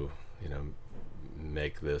to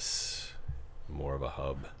make this more of a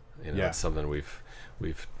hub. It's something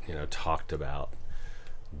we've talked about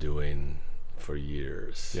doing for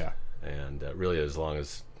years. Yeah. And really, as long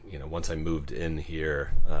as once I moved in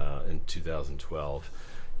here in 2012,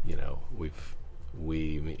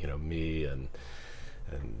 me and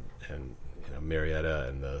Marietta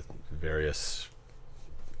and the various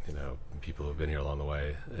people who've been here along the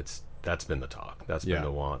way, that's been the talk, that's been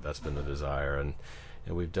the want, that's been the desire, and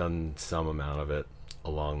we've done some amount of it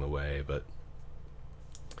along the way, but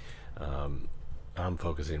I'm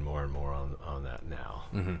focusing more and more on that now.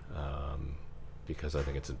 Because I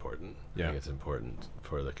think it's important. I think it's important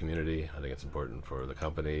for the community. I think it's important for the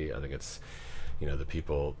company. I think it's, the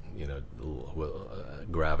people, will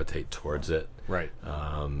gravitate towards it. Right.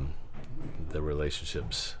 The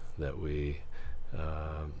relationships that we,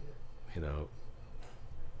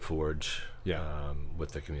 forge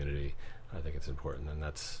with the community, I think it's important, and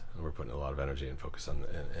we're putting a lot of energy and focus on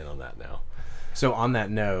that now. So on that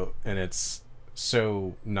note, and it's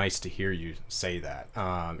so nice to hear you say that.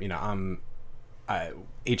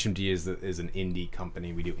 HMD is an indie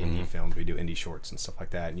company. We do indie films, we do indie shorts and stuff like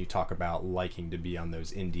that. And you talk about liking to be on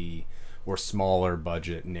those indie or smaller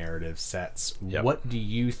budget narrative sets. Yep. What do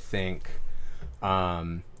you think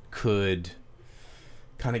could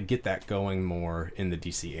kind of get that going more in the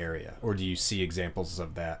DC area, or do you see examples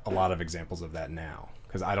of that? A lot of examples of that now,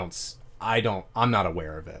 because I'm not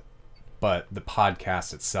aware of it. But the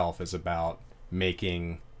podcast itself is about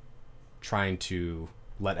trying to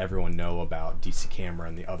let everyone know about DC Camera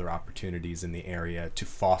and the other opportunities in the area to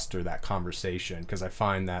foster that conversation. Because I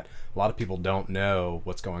find that a lot of people don't know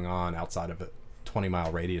what's going on outside of a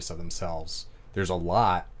 20-mile radius of themselves. There's a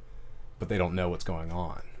lot, but they don't know what's going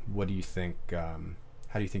on. What do you think?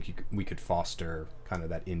 How do you think we could foster kind of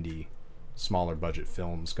that indie, smaller budget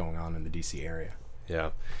films going on in the DC area?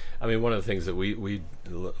 Yeah, I mean, one of the things that we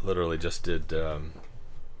literally just did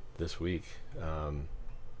this week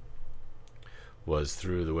was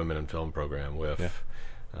through the Women in Film program.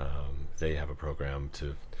 They have a program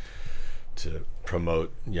to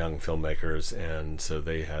promote young filmmakers, and so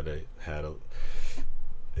they had a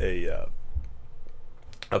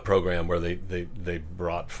program where they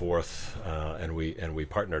brought forth and we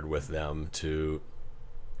partnered with them to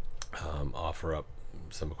offer up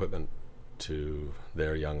some equipment to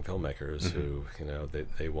their young filmmakers who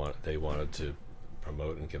they wanted to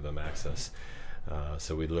promote and give them access.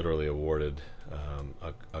 So we literally awarded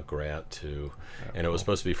a grant to, and it was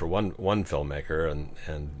supposed to be for one filmmaker,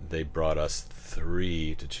 and they brought us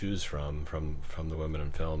 3 to choose from the Women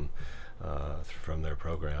in Film, from their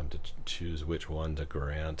program, to choose which one to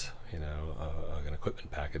grant an equipment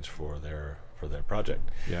package for their project.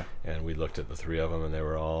 Yeah. And we looked at the 3 of them, and they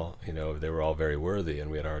were all very worthy, and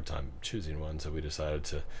we had a hard time choosing one, so we decided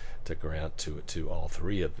to grant to all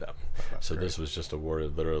 3 of them. So great. This was just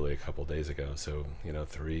awarded literally a couple days ago. So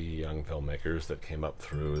 3 young filmmakers that came up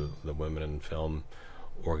through the Women in Film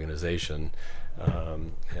organization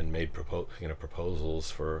and made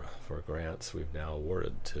proposals for grants we've now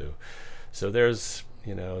awarded to. So there's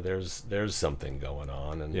something going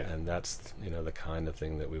on, and that's the kind of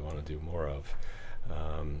thing that we want to do more of.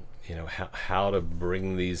 How to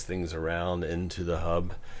bring these things around into the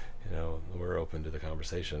hub. We're open to the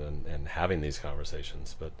conversation and having these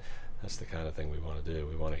conversations, but that's the kind of thing we want to do.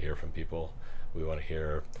 We want to hear from people. We want to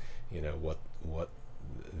hear what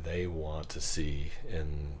they want to see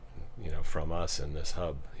from us in this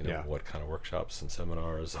hub. What kind of workshops and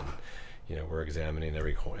seminars, and we're examining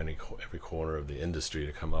every corner of the industry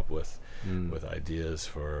to come up with ideas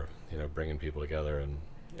for bringing people together and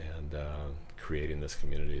creating this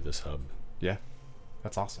community, this hub. Yeah,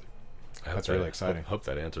 that's awesome. That's really exciting. Hope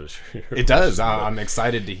that answers your It does. I'm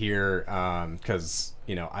excited to hear, because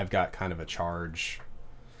I've got kind of a charge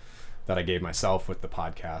that I gave myself with the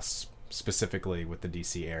podcast, specifically with the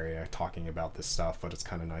DC area, talking about this stuff. But it's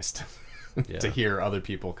kind of nice to hear other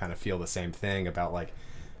people kind of feel the same thing about, like,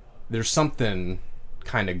 there's something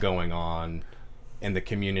kind of going on, and the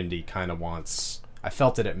community kind of wants. I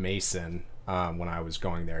felt it at Mason when I was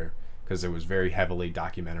going there, because it was very heavily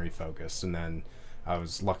documentary focused, and then I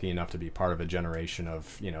was lucky enough to be part of a generation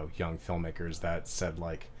of young filmmakers that said,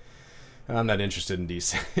 like, I'm not interested in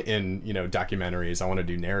documentaries. I want to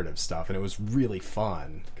do narrative stuff. And it was really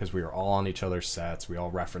fun because we were all on each other's sets. We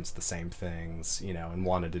all referenced the same things, and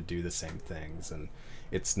wanted to do the same things. And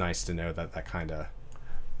it's nice to know that kind of,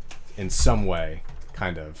 in some way,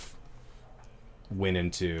 kind of went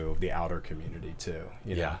into the outer community too.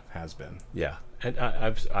 Has been. Yeah, and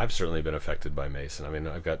I've certainly been affected by Mason. I mean,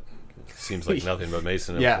 I've got seems like nothing but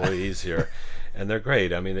Mason employees here, and they're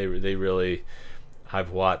great. I mean, they really.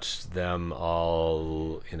 I've watched them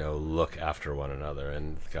all, look after one another,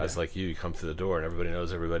 and guys like you come through the door, and everybody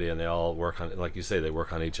knows everybody, and they all work on, like you say, they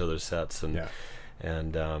work on each other's sets, and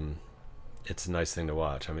it's a nice thing to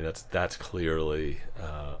watch. I mean, that's clearly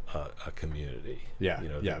a community.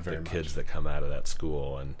 The kids that come out of that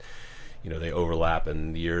school, and they overlap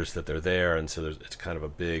in years that they're there, and so it's kind of a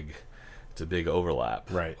big overlap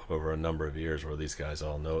over a number of years where these guys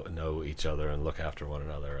all know each other and look after one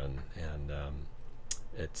another, and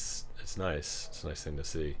it's nice. It's a nice thing to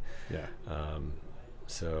see.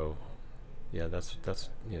 So that's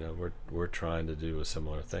we're trying to do a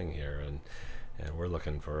similar thing here, and we're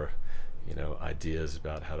looking for ideas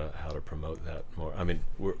about how to promote that more. I mean,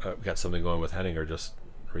 we've got something going with Henninger. Just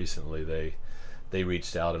recently they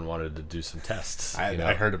reached out and wanted to do some tests.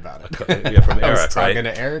 I heard about it. From Erich, I was talking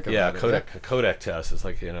to Erich about a codec test. It's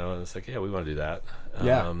like, and it's like, we want to do that.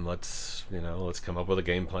 Let's come up with a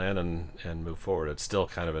game plan and move forward. It's still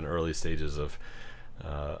kind of in early stages of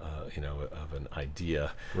an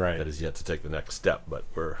idea that is yet to take the next step, but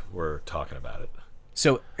we're talking about it.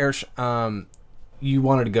 So, Erich, you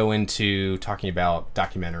wanted to go into talking about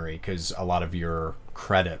documentary because a lot of your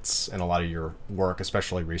credits and a lot of your work,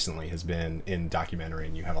 especially recently, has been in documentary,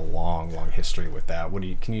 and you have a long history with that.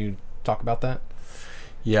 Can you talk about that?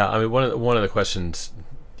 Yeah, I mean, one of the questions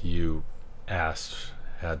you asked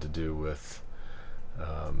had to do with,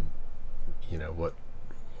 you know,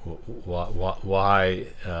 why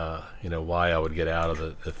why I would get out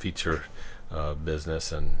of the feature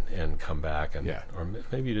business and come back, and or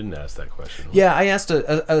maybe you didn't ask that question. Yeah, I asked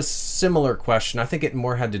a similar question. I think it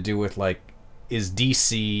more had to do with like, is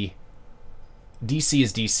DC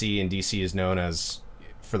is DC, and DC is known as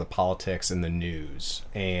for the politics and the news,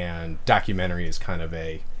 and documentary is kind of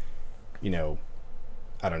a, you know,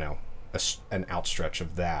 I don't know, an outstretch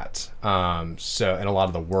of that. So, and a lot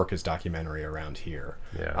of the work is documentary around here.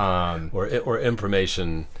 Yeah. Or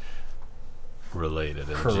information related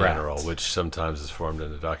in general, which sometimes is formed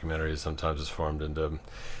into documentaries, sometimes is formed into,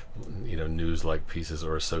 you know, news-like pieces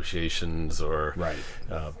or associations or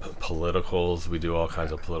politicals. We do all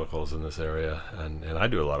kinds of politicals in this area, and I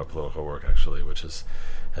do a lot of political work actually, which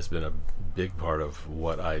has been a big part of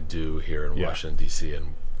what I do here in Washington D.C.,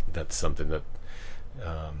 and that's something that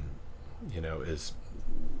you know is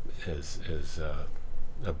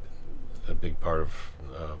a big part of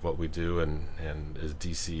what we do, and is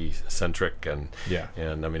DC centric, and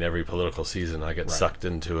I mean every political season I get sucked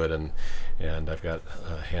into it, and I've got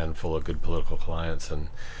a handful of good political clients, and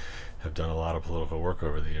have done a lot of political work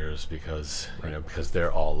over the years because you know, because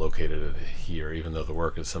they're all located here, even though the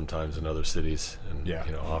work is sometimes in other cities, and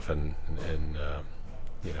you know, often in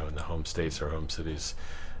you know, in the home states or home cities,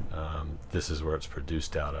 this is where it's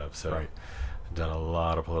produced out of. So I've done a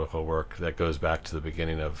lot of political work that goes back to the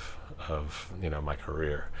beginning of you know, my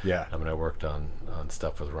career. I mean, I worked on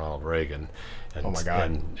stuff with Ronald Reagan, and oh my God,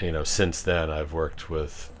 and you know, since then I've worked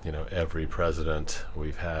with, you know, every president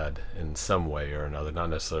we've had in some way or another. Not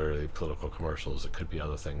necessarily political commercials; it could be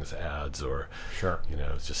other things, ads, or you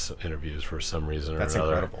know, just interviews for some reason or another. That's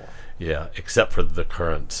incredible. Yeah, except for the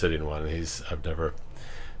current sitting one. I've never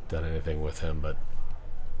done anything with him, but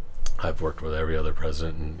I've worked with every other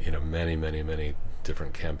president, and you know, many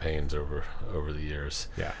different campaigns over the years.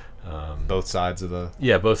 Both sides of the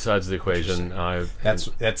both sides of the equation.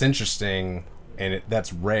 That's interesting, and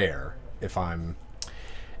that's rare. Am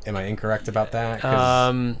I incorrect about that?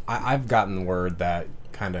 'Cause I've gotten word that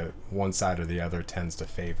kind of one side or the other tends to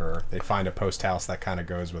favor. They find a post house that kind of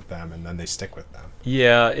goes with them, and then they stick with them.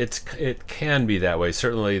 Yeah, it can be that way.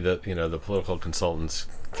 Certainly, the political consultants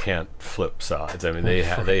can't flip sides. I mean,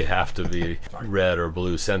 they have to be red or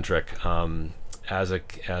blue centric. As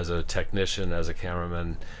a technician, as a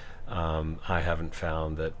cameraman, I haven't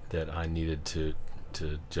found that I needed to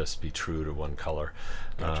just be true to one color.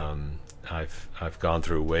 Gotcha. I've gone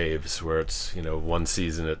through waves where it's, you know, one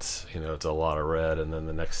season it's, you know, it's a lot of red, and then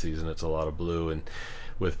the next season it's a lot of blue. And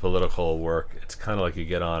with political work, it's kind of like you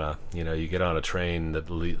get on a train that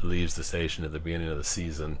leaves the station at the beginning of the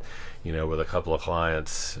season, you know, with a couple of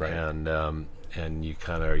clients, and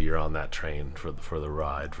you're on that train for the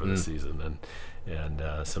ride for the season,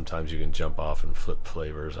 and sometimes you can jump off and flip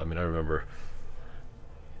flavors. I mean, I remember,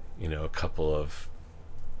 you know, a couple of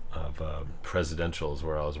presidentials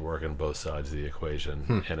where I was working both sides of the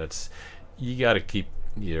equation, and it's, you got to keep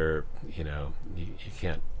your, you know, you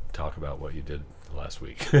can't talk about what you did last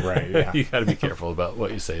week. You got to be careful about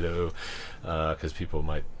what you say to who, because people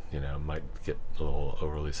might get a little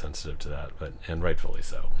overly sensitive to that, and rightfully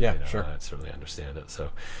so. You know, I certainly understand it. So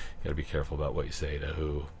you got to be careful about what you say to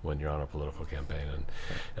who when you're on a political campaign, and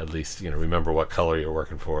at least, you know, remember what color you're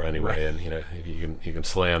working for anyway. And you know, if you can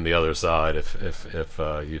slam the other side if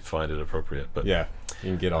you find it appropriate. But you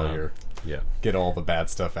can get all get all the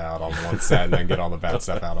bad stuff out on one set, and then get all the bad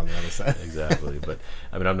stuff out on the other side. Exactly. But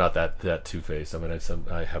I mean, I'm not that two-faced. I mean,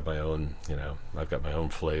 I have my own, you know, I've got my own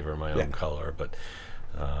flavor, my own color, but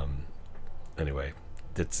anyway,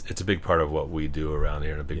 it's a big part of what we do around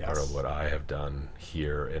here, and a big part of what I have done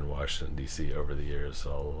here in Washington D.C. over the years. A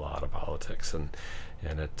lot of politics, and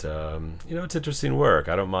it you know, it's interesting work.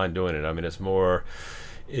 I don't mind doing it. I mean, it's more,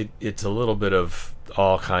 it's a little bit of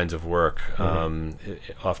all kinds of work.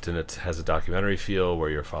 Often it has a documentary feel where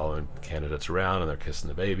you're following candidates around and they're kissing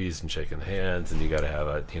the babies and shaking the hands, and you got to have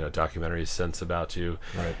a, you know, documentary sense about you.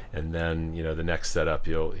 And then, you know, the next setup,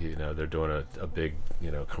 you know, they're doing a big,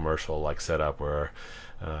 you know, commercial like setup where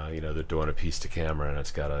you know, they're doing a piece to camera, and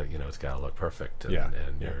it's gotta look perfect, and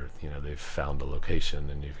you're, you know, they've found a location,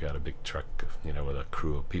 and you've got a big truck, you know, with a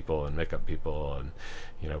crew of people and makeup people and,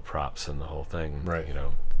 you know, props and the whole thing, you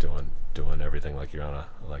know, doing everything like you're on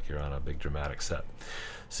a big dramatic set.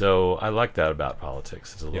 So I like that about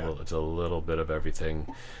politics. It's a little bit of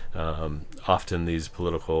everything. Often these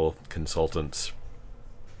political consultants,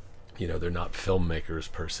 you know, they're not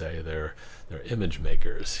filmmakers per se. They're image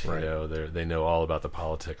makers. You know, they know all about the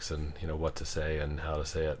politics and, you know, what to say and how to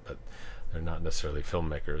say it. But they're not necessarily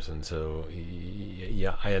filmmakers, and so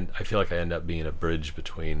yeah, I feel like I end up being a bridge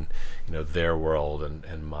between, you know, their world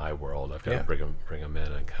and my world. I've got to bring them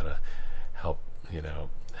in and kind of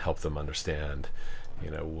help them understand, you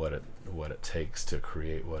know, what it takes to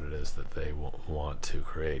create what it is that they want to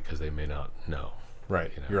create, because they may not know.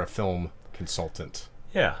 Right. You know? You're a film consultant.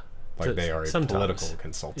 Yeah. Like they are a sometimes. political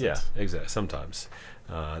consultant. Yeah, exactly. Sometimes,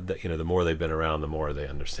 you know, the more they've been around, the more they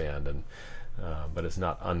understand, and but it's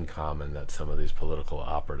not uncommon that some of these political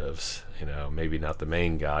operatives, you know, maybe not the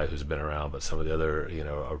main guy who's been around, but some of the other, you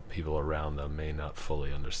know, people around them may not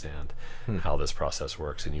fully understand how this process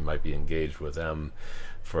works, and you might be engaged with them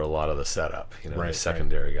for a lot of the setup, you know, the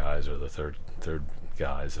secondary guys or the third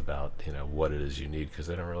guys about, you know, what it is you need, because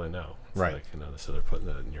they don't really know. It's like, you know, so they're putting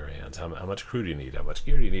it in your hands. How much crew do you need? How much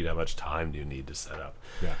gear do you need? How much time do you need to set up?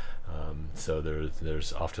 Yeah. So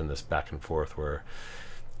there's often this back and forth where,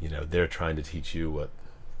 you know, they're trying to teach you what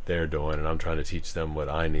they're doing, and I'm trying to teach them what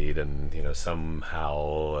I need, and, you know,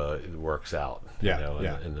 somehow it works out. You know,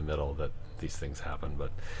 in the middle that these things happen.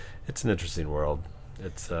 But it's an interesting world.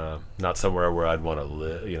 It's not somewhere where I'd want to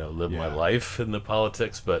live my life in the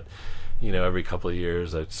politics, but, you know, every couple of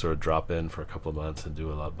years I sort of drop in for a couple of months and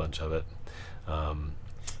do a bunch of it.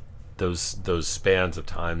 Those spans of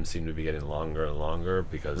time seem to be getting longer and longer,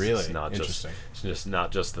 because it's not just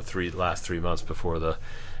the last 3 months before the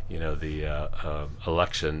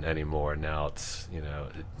election anymore. Now it's, you know,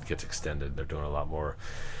 it gets extended. They're doing a lot more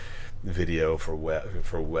video for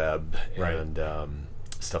web and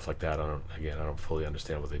stuff like that. I don't fully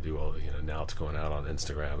understand what they do. You know, now it's going out on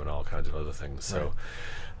Instagram and all kinds of other things. So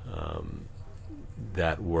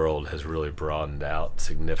that world has really broadened out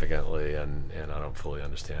significantly, and I don't fully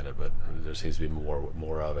understand it, but there seems to be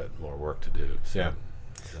more of it, more work to do. So,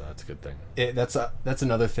 so that's a good thing. That's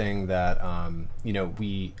another thing that you know,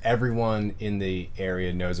 everyone in the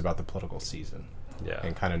area knows about the political season,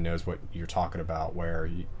 and kind of knows what you're talking about. Where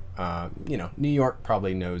you know, New York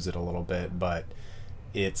probably knows it a little bit, but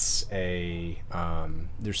it's there's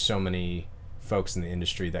so many folks in the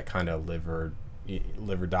industry that kind of live or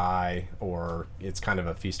die, or it's kind of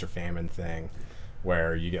a feast or famine thing,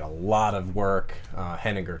 where you get a lot of work.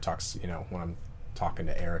 Henninger talks, you know, when I'm talking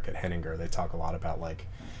to Erich at Henninger, they talk a lot about, like,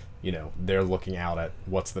 you know, they're looking out at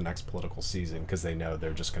what's the next political season, because they know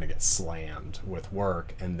they're just going to get slammed with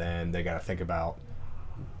work, and then they got to think about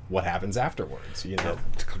what happens afterwards. You know,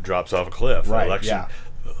 it drops off a cliff. Right.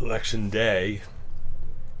 Election day,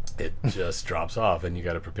 it just drops off, and you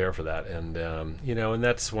got to prepare for that. And you know, and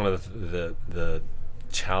that's one of the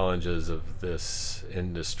challenges of this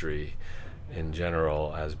industry in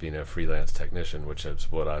general, as being a freelance technician, which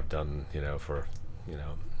is what I've done, you know, for, you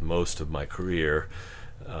know, most of my career,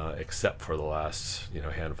 except for the last, you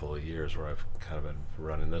know, handful of years where I've kind of been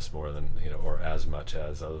running this more than, you know, or as much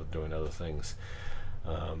as doing other things.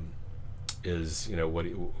 Is, you know,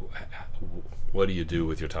 what do you do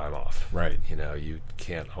with your time off? Right. You know, you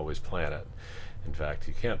can't always plan it. In fact,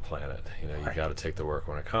 you can't plan it. You know, you got to take the work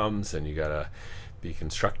when it comes, and you got to be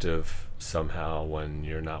constructive somehow when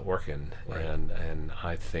you're not working. Right. And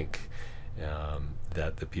I think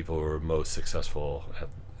that the people who are most successful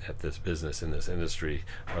at this business, in this industry,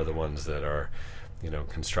 are the ones that are, you know,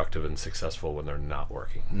 constructive and successful when they're not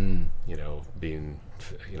working.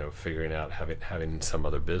 You know, figuring out having some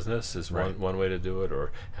other business is one way to do it,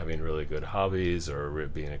 or having really good hobbies, or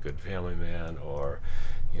being a good family man, or,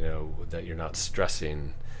 you know, that you're not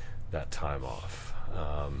stressing that time off.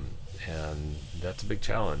 And that's a big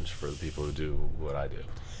challenge for the people who do what I do.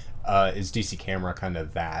 Is DC Camera kind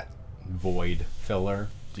of that void filler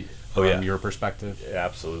from your perspective? Yeah,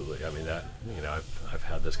 absolutely. I mean, that, you know, I've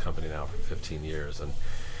had this company now for 15 years, and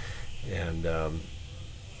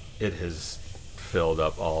it has filled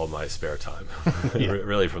up all my spare time,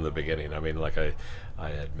 really from the beginning. I mean, like I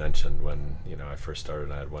had mentioned, when, you know, I first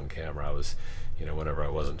started, I had one camera. I was, you know, whenever I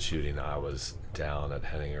wasn't shooting, I was down at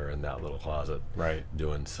Henninger in that little closet,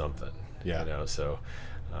 doing something. You know, so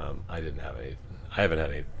I haven't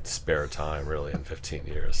had any spare time really in 15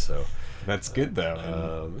 years. So that's good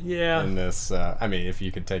though. In this, I mean, if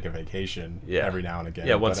you could take a vacation every now and again.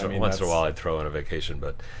 Yeah, once in a while I'd throw in a vacation,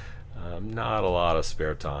 but not a lot of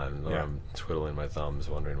spare time. I'm twiddling my thumbs,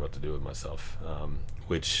 wondering what to do with myself.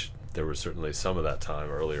 Which there was certainly some of that time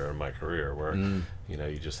earlier in my career where you know,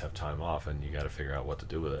 you just have time off and you got to figure out what to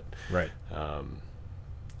do with it. Right.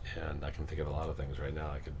 And I can think of a lot of things right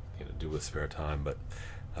now I could, you know, do with spare time, but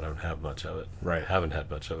I don't have much of it. Right. Haven't had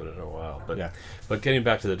much of it in a while. But but getting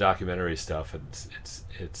back to the documentary stuff,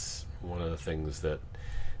 it's one of the things that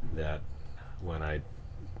when I,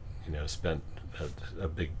 you know, spent a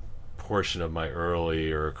big portion of my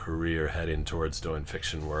earlier career heading towards doing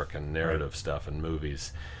fiction work and narrative stuff and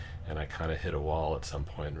movies, and I kind of hit a wall at some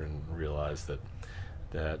point and realized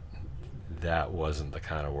that wasn't the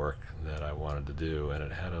kind of work that I wanted to do, and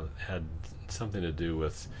it had something to do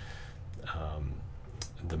with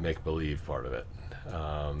the make-believe part of it.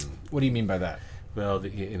 What do you mean by that? Well,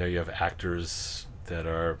 you have actors that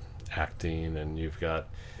are acting, and you've got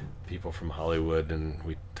people from Hollywood, and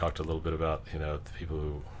we talked a little bit about the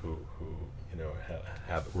people who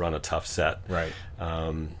have run a tough set, right?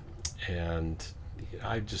 And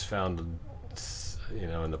I just found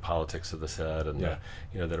in the politics of the set and that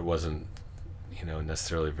it wasn't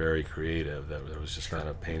necessarily very creative, that it was just kind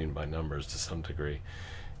of painting by numbers to some degree.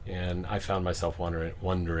 And I found myself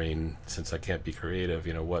wondering, since I can't be creative,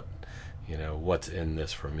 what's in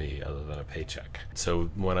this for me other than a paycheck. So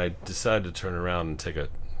when I decided to turn around and take a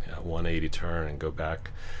 180 turn and go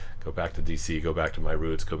back to DC, go back to my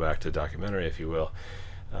roots, go back to documentary, if you will,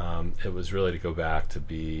 it was really to go back to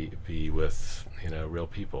be with real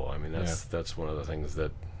people. I mean, that's one of the things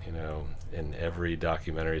that in every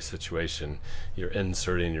documentary situation, you're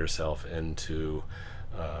inserting yourself into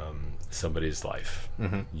somebody's life,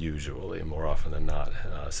 usually, more often than not,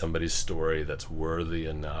 somebody's story that's worthy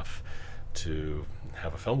enough to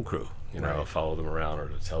have a film crew, follow them around or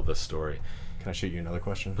to tell this story. Can I shoot you another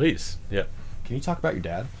question? Please. Yeah. Can you talk about your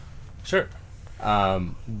dad? Sure.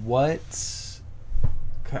 I'm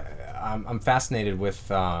fascinated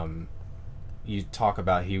with you talk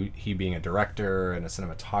about he being a director and a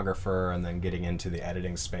cinematographer, and then getting into the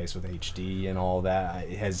editing space with HD and all that.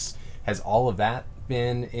 Has all of that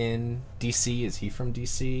been in DC? Is he from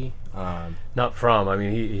DC? Not from. I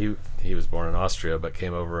mean, he was born in Austria, but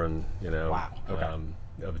came over and wow. Okay.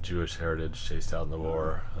 Of Jewish heritage, chased out in the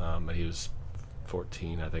war. But he was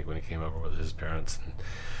 14, I think, when he came over with his parents and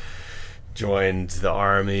joined the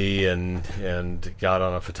army and got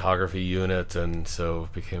on a photography unit, and so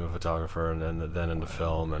became a photographer, and then into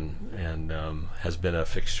film, and has been a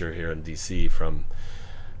fixture here in DC from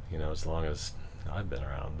as long as I've been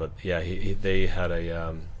around. But yeah, they had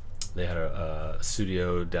a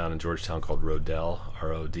studio down in Georgetown called Rodel,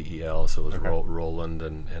 Rodel. So it was Roland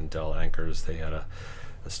and Del Anchors. They had a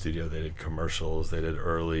studio. They did commercials. They did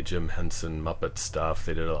early Jim Henson Muppet stuff.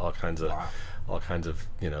 They did all kinds of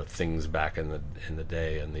things back in the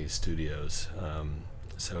day in these studios.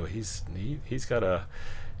 So he's got a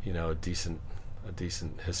decent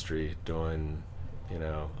history doing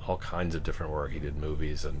all kinds of different work. He did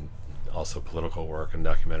movies and also political work and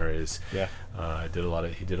documentaries. Yeah. He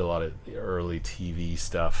did a lot of early TV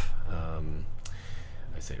stuff.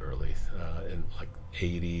 I say early, in like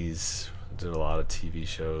 80s, did a lot of TV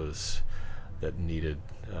shows that needed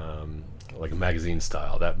like magazine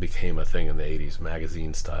style. That became a thing in the 80s,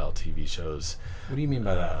 magazine style TV shows. What do you mean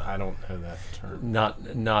by that? I don't know that term.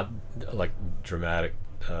 Not like dramatic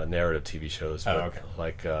narrative TV shows, but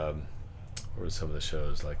like what were some of the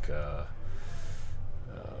shows, like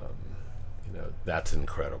That's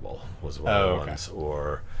Incredible was one of the ones,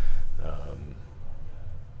 or I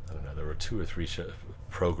don't know, there were 2 or 3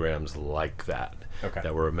 programs like that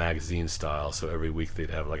that were magazine style. So every week they'd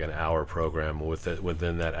have like an hour program.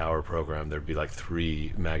 Within that hour program, there'd be like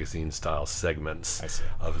 3 magazine style segments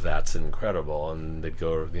of That's Incredible, and they'd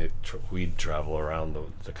go. We'd travel around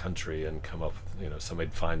the country and come up.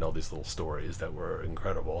 Somebody'd find all these little stories that were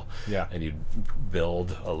incredible. Yeah, and you'd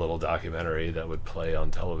build a little documentary that would play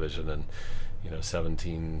on television, and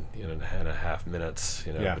 17 and a half minutes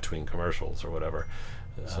between commercials or whatever.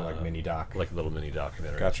 So like mini doc, like little mini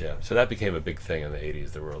documentaries. Gotcha. Yeah. So that became a big thing in the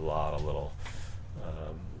 80s. There were a lot of little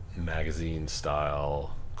magazine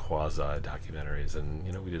style quasi documentaries, and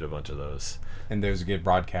we did a bunch of those. And those get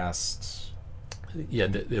broadcasts. Yeah,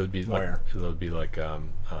 it would be like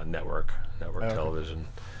network television.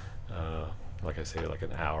 Like I say, like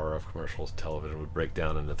an hour of commercials. Television would break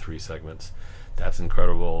down into 3 segments. That's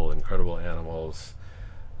Incredible, Incredible Animals.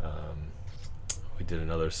 We did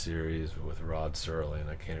another series with Rod Serling.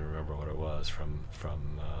 I can't even remember what it was from.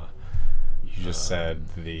 You just said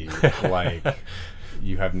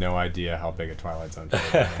you have no idea how big a Twilight Zone show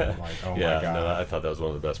is. I'm like, oh my god! No, I thought that was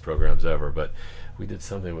one of the best programs ever. But we did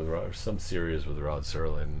something with some series with Rod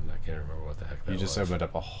Serling. I can't remember what the heck that was. You just opened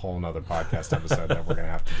up a whole nother podcast episode that we're gonna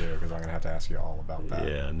have to do, because I'm gonna have to ask you all about that.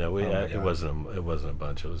 Yeah, no, it wasn't a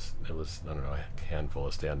bunch. It was I don't know, a handful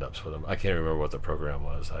of stand-ups with them. I can't remember what the program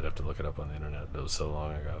was. I'd have to look it up on the internet. It was so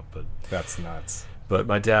long ago. But that's nuts. But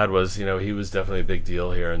my dad was, he was definitely a big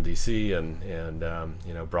deal here in DC,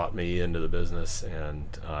 and brought me into the business, and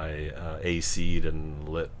I AC'd and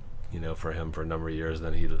lit, for him for a number of years. And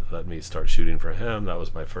then he let me start shooting for him. That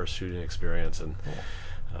was my first shooting experience, and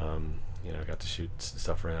I got to shoot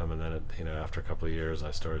stuff for him, and then after a couple of years,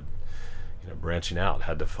 I started branching out.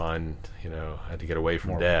 Had to find had to get away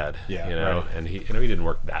from Dad. Right. And he didn't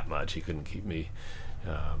work that much. He couldn't keep me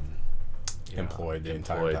employed the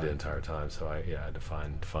entire time. So I had to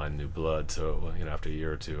find new blood. So after a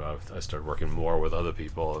year or two, I started working more with other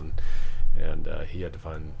people, and he had to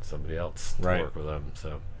find somebody else to work with him.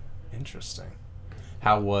 So interesting.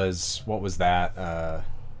 What was that?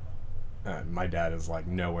 My dad is like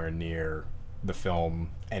nowhere near the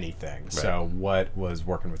film anything. Right. So what was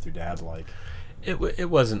working with your dad like? It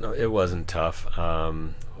wasn't tough.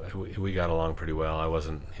 We got along pretty well. I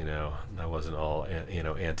wasn't all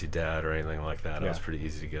anti-dad or anything like that. I was pretty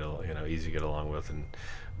easy to get along with,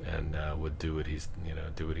 and would do what he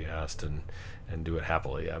asked and do it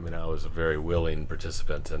happily. I mean, I was a very willing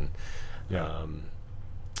participant and an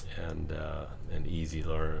easy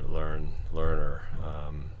learner.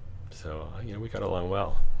 So we got along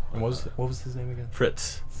well. And what was his name again?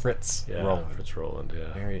 Fritz. Yeah, Roland. Fritz Roland.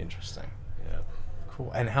 Yeah. Very interesting. Yeah.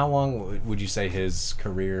 Cool. And how long would you say his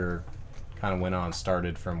career kind of went on?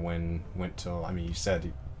 Started from when went till? I mean, you said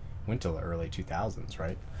he went till the early 2000s,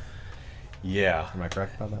 right? Yeah. Am I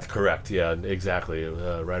correct about that? Correct. Yeah. Exactly.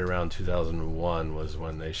 Right around 2001 was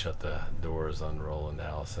when they shut the doors on Roland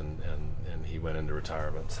House, and he went into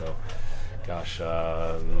retirement. So, gosh.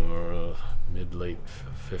 Mid-late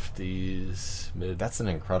 50s. That's an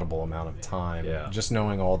incredible amount of time. Yeah. Just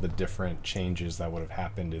knowing all the different changes that would have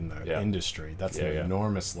happened in the industry. That's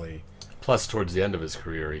enormously. Plus, towards the end of his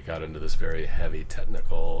career, he got into this very heavy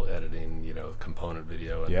technical editing, component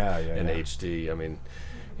video and HD. I mean,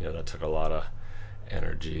 that took a lot of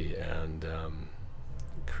energy and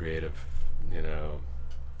creative,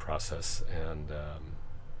 process, and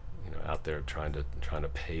out there trying to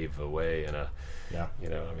pave a way in a. I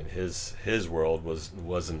mean, his world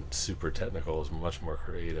wasn't super technical. It was much more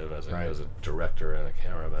creative as a director and a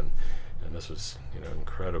cameraman, and this was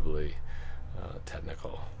incredibly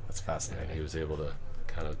technical. That's fascinating. And he was able to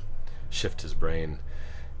kind of shift his brain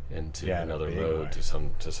into another mode to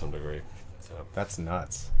some degree. So that's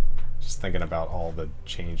nuts. Just thinking about all the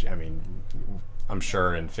change. I mean, I'm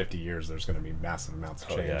sure in 50 years there's going to be massive amounts of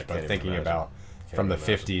change. But thinking about from the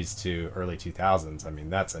 50s to early 2000s, I mean,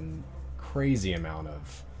 that's a crazy amount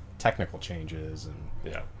of technical changes and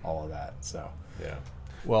all of that. So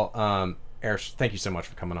well, Erich, thank you so much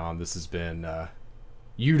for coming on. This has been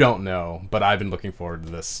you don't know, but I've been looking forward to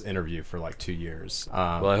this interview for like 2 years.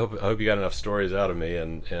 Well, I hope you got enough stories out of me,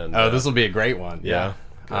 and this will be a great one.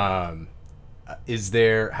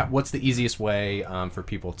 What's the easiest way for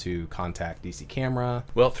people to contact DC Camera?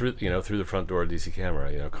 Well, through the front door of DC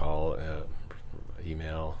Camera, call,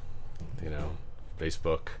 email,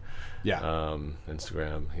 Facebook,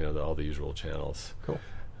 Instagram, all the usual channels. Cool.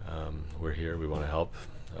 We're here. We want to help.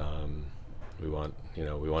 We want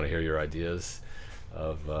to hear your ideas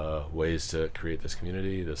of ways to create this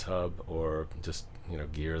community, this hub, or just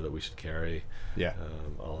gear that we should carry.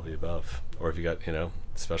 All of the above. Or if you got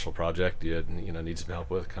special project you need some help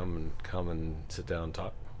with, come and sit down and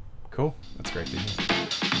talk. Cool. That's great to hear.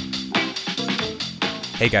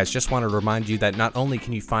 Hey guys, just wanted to remind you that not only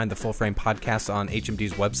can you find the Full Frame podcast on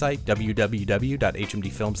HMD's website,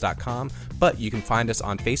 www.hmdfilms.com, but you can find us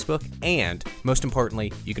on Facebook, and most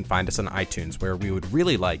importantly, you can find us on iTunes, where we would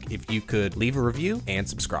really like if you could leave a review and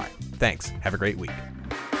subscribe. Thanks. Have a great week.